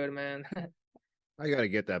so good, man. I gotta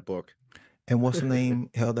get that book. And what's the name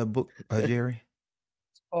of that book, Jerry?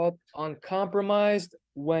 It's called Uncompromised: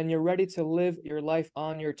 When You're Ready to Live Your Life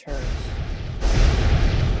on Your Terms.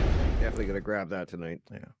 Definitely gonna grab that tonight.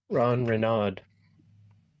 Yeah. Ron Renaud.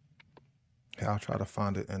 Yeah, I'll try to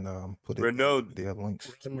find it and put it Renaud, the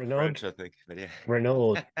links. Ron Renaud. French, I think, but yeah.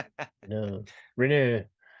 Renaud. No. Renaud.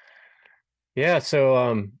 Yeah,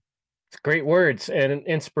 so it's great words and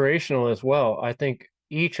inspirational as well. I think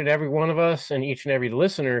each and every one of us and each and every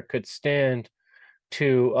listener could stand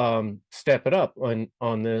to step it up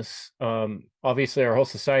on this. Obviously our whole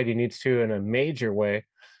society needs to in a major way,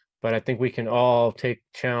 but I think we can all take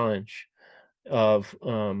challenge of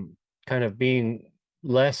kind of being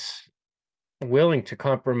less willing to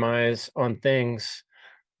compromise on things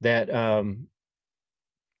that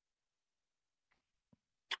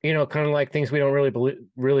you know, kind of like things we don't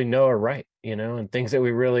really know are right, you know, and things that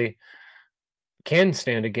we really can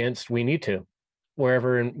stand against. We need to,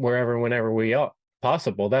 wherever, whenever we are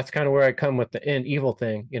possible. That's kind of where I come with the end evil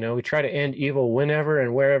thing. You know, we try to end evil whenever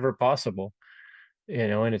and wherever possible. You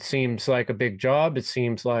know, and it seems like a big job. It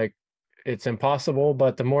seems like it's impossible,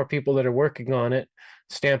 but the more people that are working on it,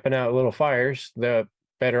 stamping out little fires, the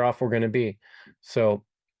better off we're going to be. So,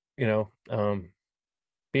 you know,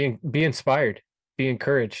 be inspired, be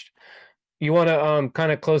encouraged. You want to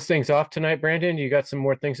kind of close things off tonight, Brandon? You got some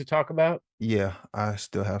more things to talk about? Yeah, I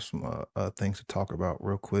still have some things to talk about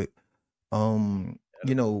real quick. You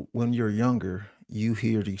know, when you're younger, you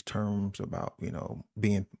hear these terms about, you know,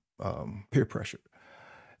 being peer pressure,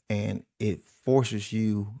 and it forces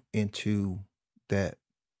you into that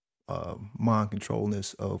mind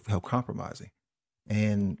controlness of help compromising.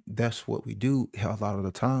 And that's what we do a lot of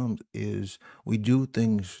the times is we do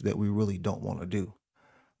things that we really don't want to do.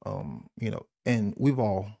 You know, and we've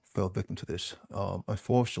all fell victim to this.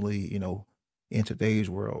 Unfortunately, you know, in today's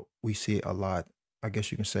world, we see it a lot, I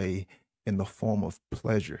guess you can say, in the form of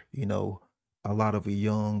pleasure. You know, a lot of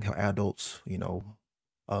young adults, you know,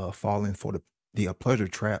 falling for the pleasure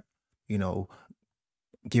trap, you know,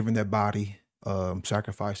 giving their body,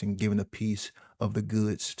 sacrificing, giving a piece of the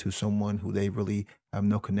goods to someone who they really have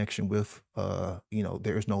no connection with. You know,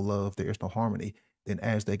 there is no love, there is no harmony. Then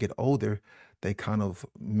as they get older, they kind of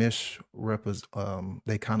misrepresent,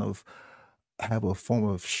 they kind of have a form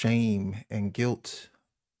of shame and guilt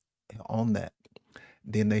on that.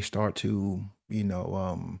 Then they start to, you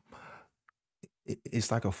know,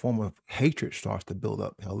 it's like a form of hatred starts to build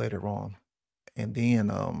up later on. And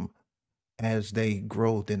then as they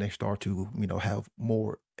grow, then they start to, you know, have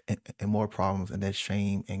more and more problems, and that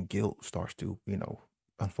shame and guilt starts to, you know,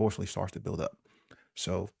 unfortunately starts to build up.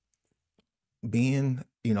 So being,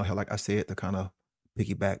 you know, like I said, to kind of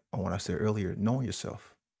piggyback on what I said earlier, knowing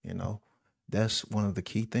yourself, you know, that's one of the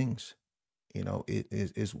key things. You know, it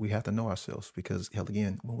is we have to know ourselves because hell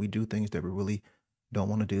again, when we do things that we really don't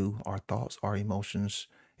want to do, our thoughts, our emotions,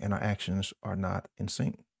 and our actions are not in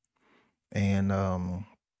sync. And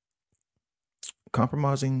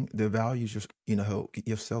compromising devalues your, you know,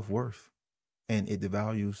 your self-worth, and it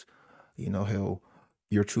devalues, you know, hell,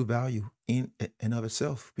 your true value in and of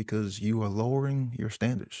itself, because you are lowering your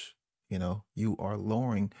standards. You know, you are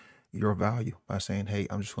lowering your value by saying, hey,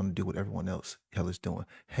 I'm just going to do what everyone else hell is doing.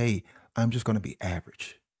 Hey, I'm just going to be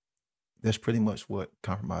average. That's pretty much what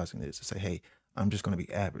compromising is, to say, hey, I'm just going to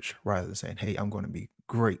be average, rather than saying, hey, I'm going to be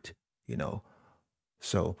great, you know.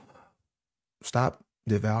 So stop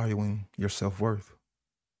devaluing your self-worth,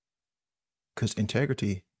 because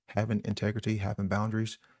integrity, having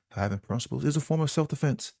boundaries, having principles is a form of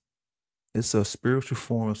self-defense. It's a spiritual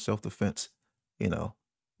form of self-defense. You know,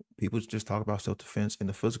 people just talk about self-defense in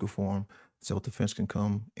the physical form. Self-defense can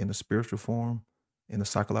come in the spiritual form, in the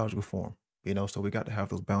psychological form. You know, so we got to have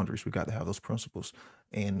those boundaries. We got to have those principles.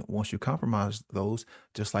 And once you compromise those,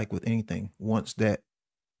 just like with anything, once that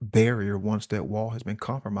wall has been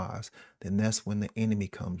compromised, then that's when the enemy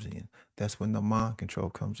comes in. That's when the mind control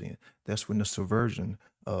comes in. That's when the subversion,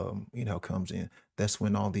 you know, comes in. That's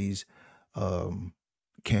when all these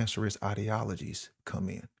cancerous ideologies come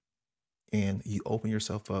in, and you open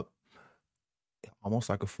yourself up almost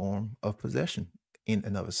like a form of possession in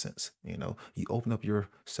another sense. You know, you open up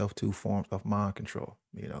yourself to forms of mind control,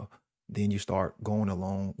 you know, then you start going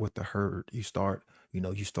along with the herd. You start, you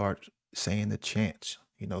know, you start saying the chants,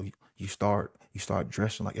 you know, you start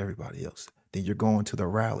dressing like everybody else. Then you're going to the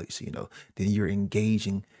rallies, you know, then you're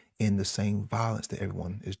engaging in the same violence that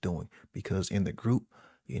everyone is doing, because in the group,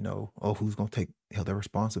 you know, oh, who's going to take their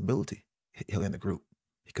responsibility in the group,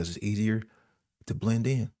 because it's easier to blend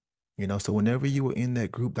in, you know. So whenever you are in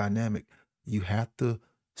that group dynamic, you have to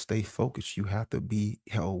stay focused. You have to be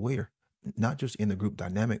aware, not just in the group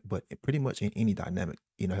dynamic, but pretty much in any dynamic,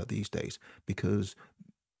 you know, these days, because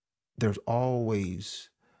there's always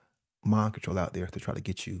mind control out there to try to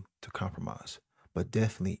get you to compromise. but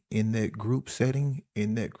definitely in that group setting,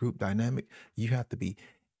 in that group dynamic, you have to be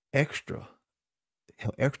extra,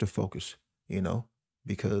 extra focused, you know,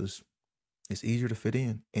 because it's easier to fit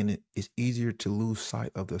in and it's easier to lose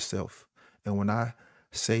sight of the self. And when I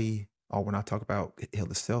say, or when I talk about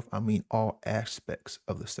the self, I mean all aspects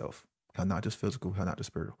of the self, not just physical, not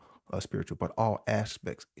just spiritual, but all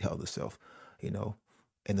aspects of the self, you know.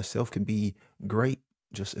 And the self can be great,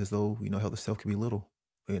 just as though how the self can be little.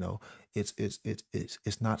 You know,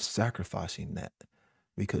 it's not sacrificing that,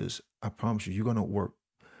 because I promise you, you're gonna work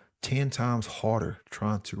 10 times harder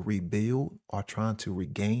trying to rebuild or trying to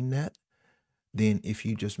regain that than if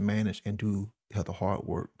you just manage and do the hard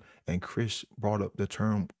work. And Chris brought up the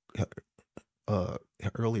term uh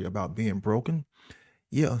earlier about being broken.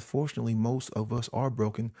 Yeah, unfortunately, most of us are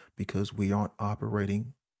broken because we aren't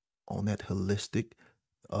operating on that holistic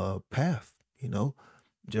path,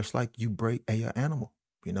 just like you break a animal,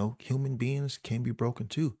 human beings can be broken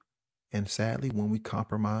too. And sadly, when we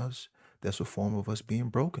compromise, that's a form of us being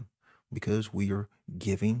broken because we are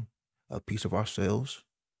giving a piece of ourselves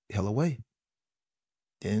hell away.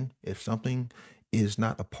 Then, if something is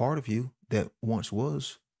not a part of you that once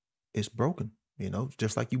was, it's broken.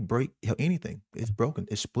 Just like you break anything, it's broken,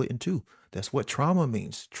 it's split in two. That's what trauma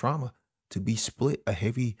means. Trauma, to be split, a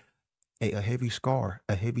heavy scar,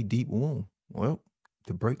 a heavy, deep wound. Well,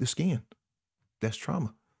 to break the skin, that's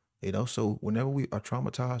trauma. So whenever we are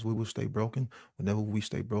traumatized, we will stay broken. Whenever we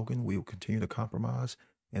stay broken, we will continue to compromise.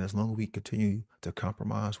 And as long as we continue to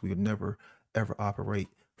compromise, we will never, ever operate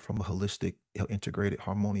from a holistic, integrated,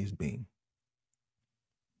 harmonious being.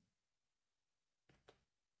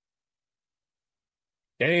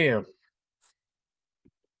 Damn.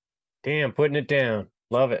 Damn, putting it down.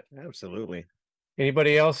 Love it. Absolutely.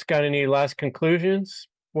 Anybody else got any last conclusions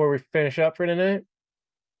before we finish up for tonight?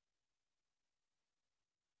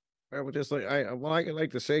 I would just I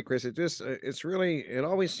like to say, Chris, it's really, it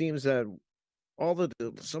always seems that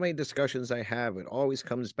so many discussions I have, it always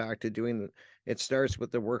comes back to it starts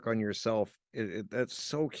with the work on yourself. That's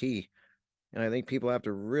so key. And I think people have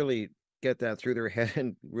to really get that through their head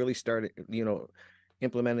and really start,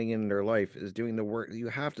 implementing in their life, is doing the work. You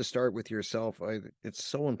have to start with yourself. It's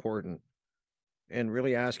so important. And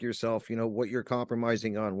really ask yourself, what you're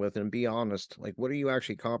compromising on with, and be honest. Like, what are you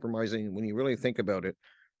actually compromising when you really think about it?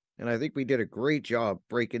 And I think we did a great job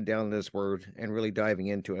breaking down this word and really diving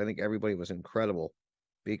into it. I think everybody was incredible,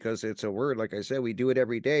 because it's a word, like I said, we do it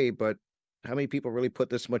every day, but how many people really put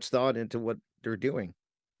this much thought into what they're doing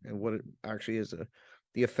and what it actually is,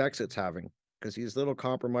 the effects it's having? Because these little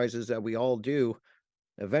compromises that we all do,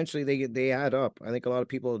 eventually they add up. I think a lot of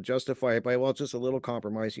people justify it by, well, it's just a little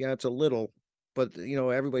compromise. Yeah, it's a little, but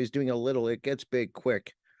everybody's doing a little. It gets big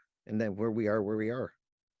quick, and then where we are.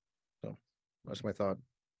 So that's my thought.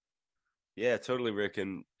 Yeah, totally, Rick.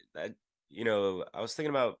 And that, I was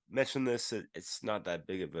thinking about mentioning this. It's not that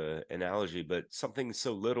big of a analogy, but something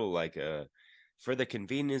so little like for the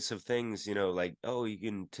convenience of things, like, oh, you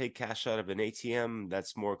can take cash out of an ATM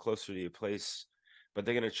that's more closer to your place, but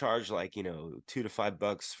they're gonna charge like, $2 to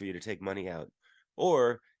 $5 for you to take money out.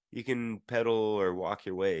 Or you can pedal or walk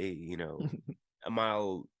your way, a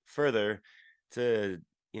mile further to,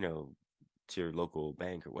 to your local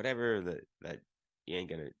bank or whatever, that you ain't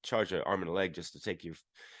gonna charge an arm and a leg just to take your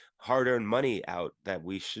hard-earned money out that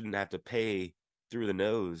we shouldn't have to pay through the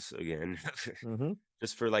nose again. Mm-hmm.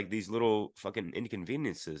 Just for like these little fucking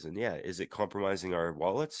inconveniences. And yeah, is it compromising our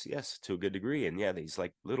wallets? Yes, to a good degree. And yeah, these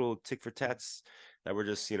like little tick for tats that we're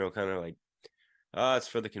just, kind of like, it's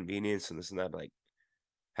for the convenience and this and that. But like,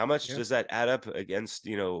 how much Yeah. does that add up against,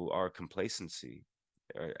 our complacency,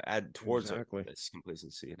 or add towards Exactly. this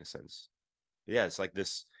complacency in a sense? Yeah, it's like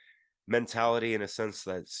this mentality in a sense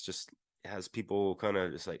that's just has people kind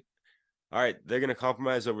of just like, all right, they're going to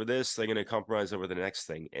compromise over this, they're going to compromise over the next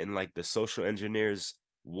thing. And like the social engineers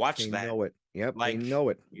watch They that. know it. Yep, they Like, know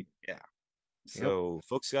it. yeah. Yep. So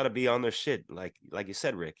folks got to be on their shit. Like you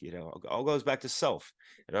said, Rick, it all goes back to self.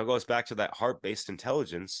 It all goes back to that heart-based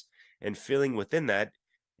intelligence and feeling within that,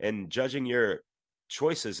 and judging your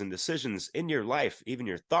choices and decisions in your life, even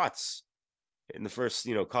your thoughts, in the first,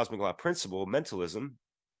 cosmic law principle, mentalism,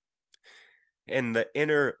 and the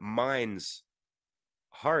inner mind's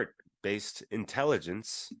heart-based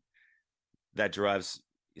intelligence that derives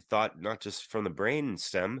thought not just from the brain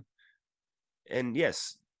stem. And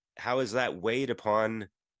yes, how is that weighed upon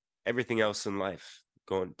everything else in life?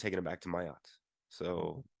 Taking it back to Mayat.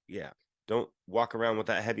 So yeah, don't walk around with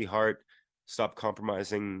that heavy heart. Stop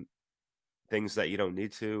compromising things that you don't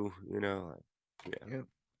need to. Yeah.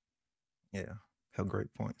 Yeah, have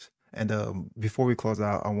great points. And before we close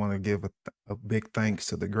out, I want to give a big thanks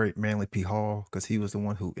to the great Manly P. Hall, because he was the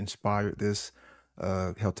one who inspired this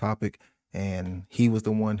health topic. And he was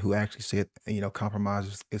the one who actually said,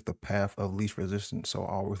 compromise is the path of least resistance. So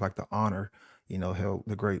I always like to honor, hell,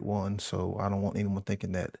 the great one. So I don't want anyone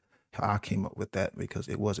thinking that I came up with that, because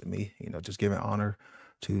it wasn't me. Just giving honor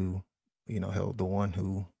to, hell, the one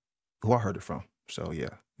who I heard it from. So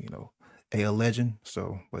yeah, a legend.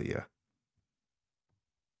 So, but yeah.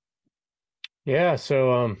 Yeah,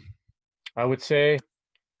 so I would say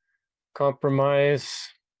compromise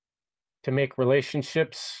to make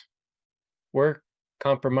relationships work,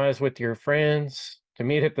 compromise with your friends, to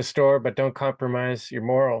meet at the store, but don't compromise your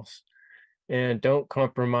morals, and don't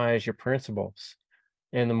compromise your principles.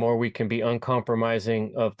 And the more we can be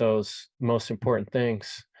uncompromising of those most important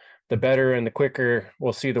things, the better and the quicker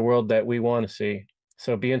we'll see the world that we want to see.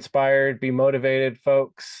 So be inspired, be motivated,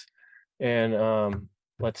 folks, and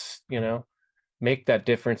let's, make that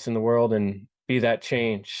difference in the world and be that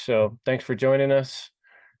change. So thanks for joining us.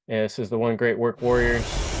 And this is the One Great Work Warriors.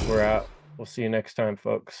 We're out. We'll see you next time,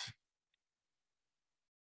 folks.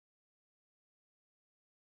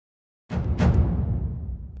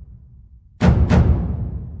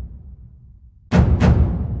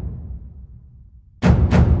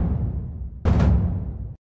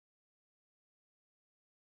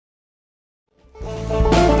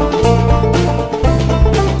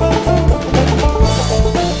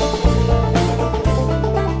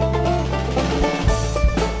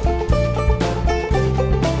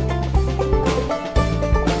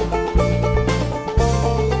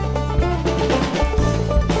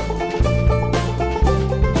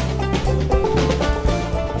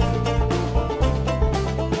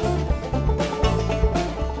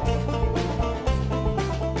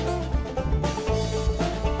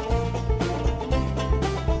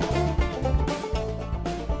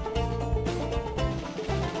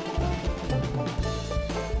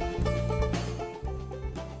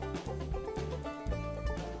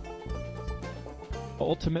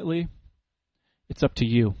 Ultimately, it's up to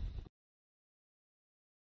you.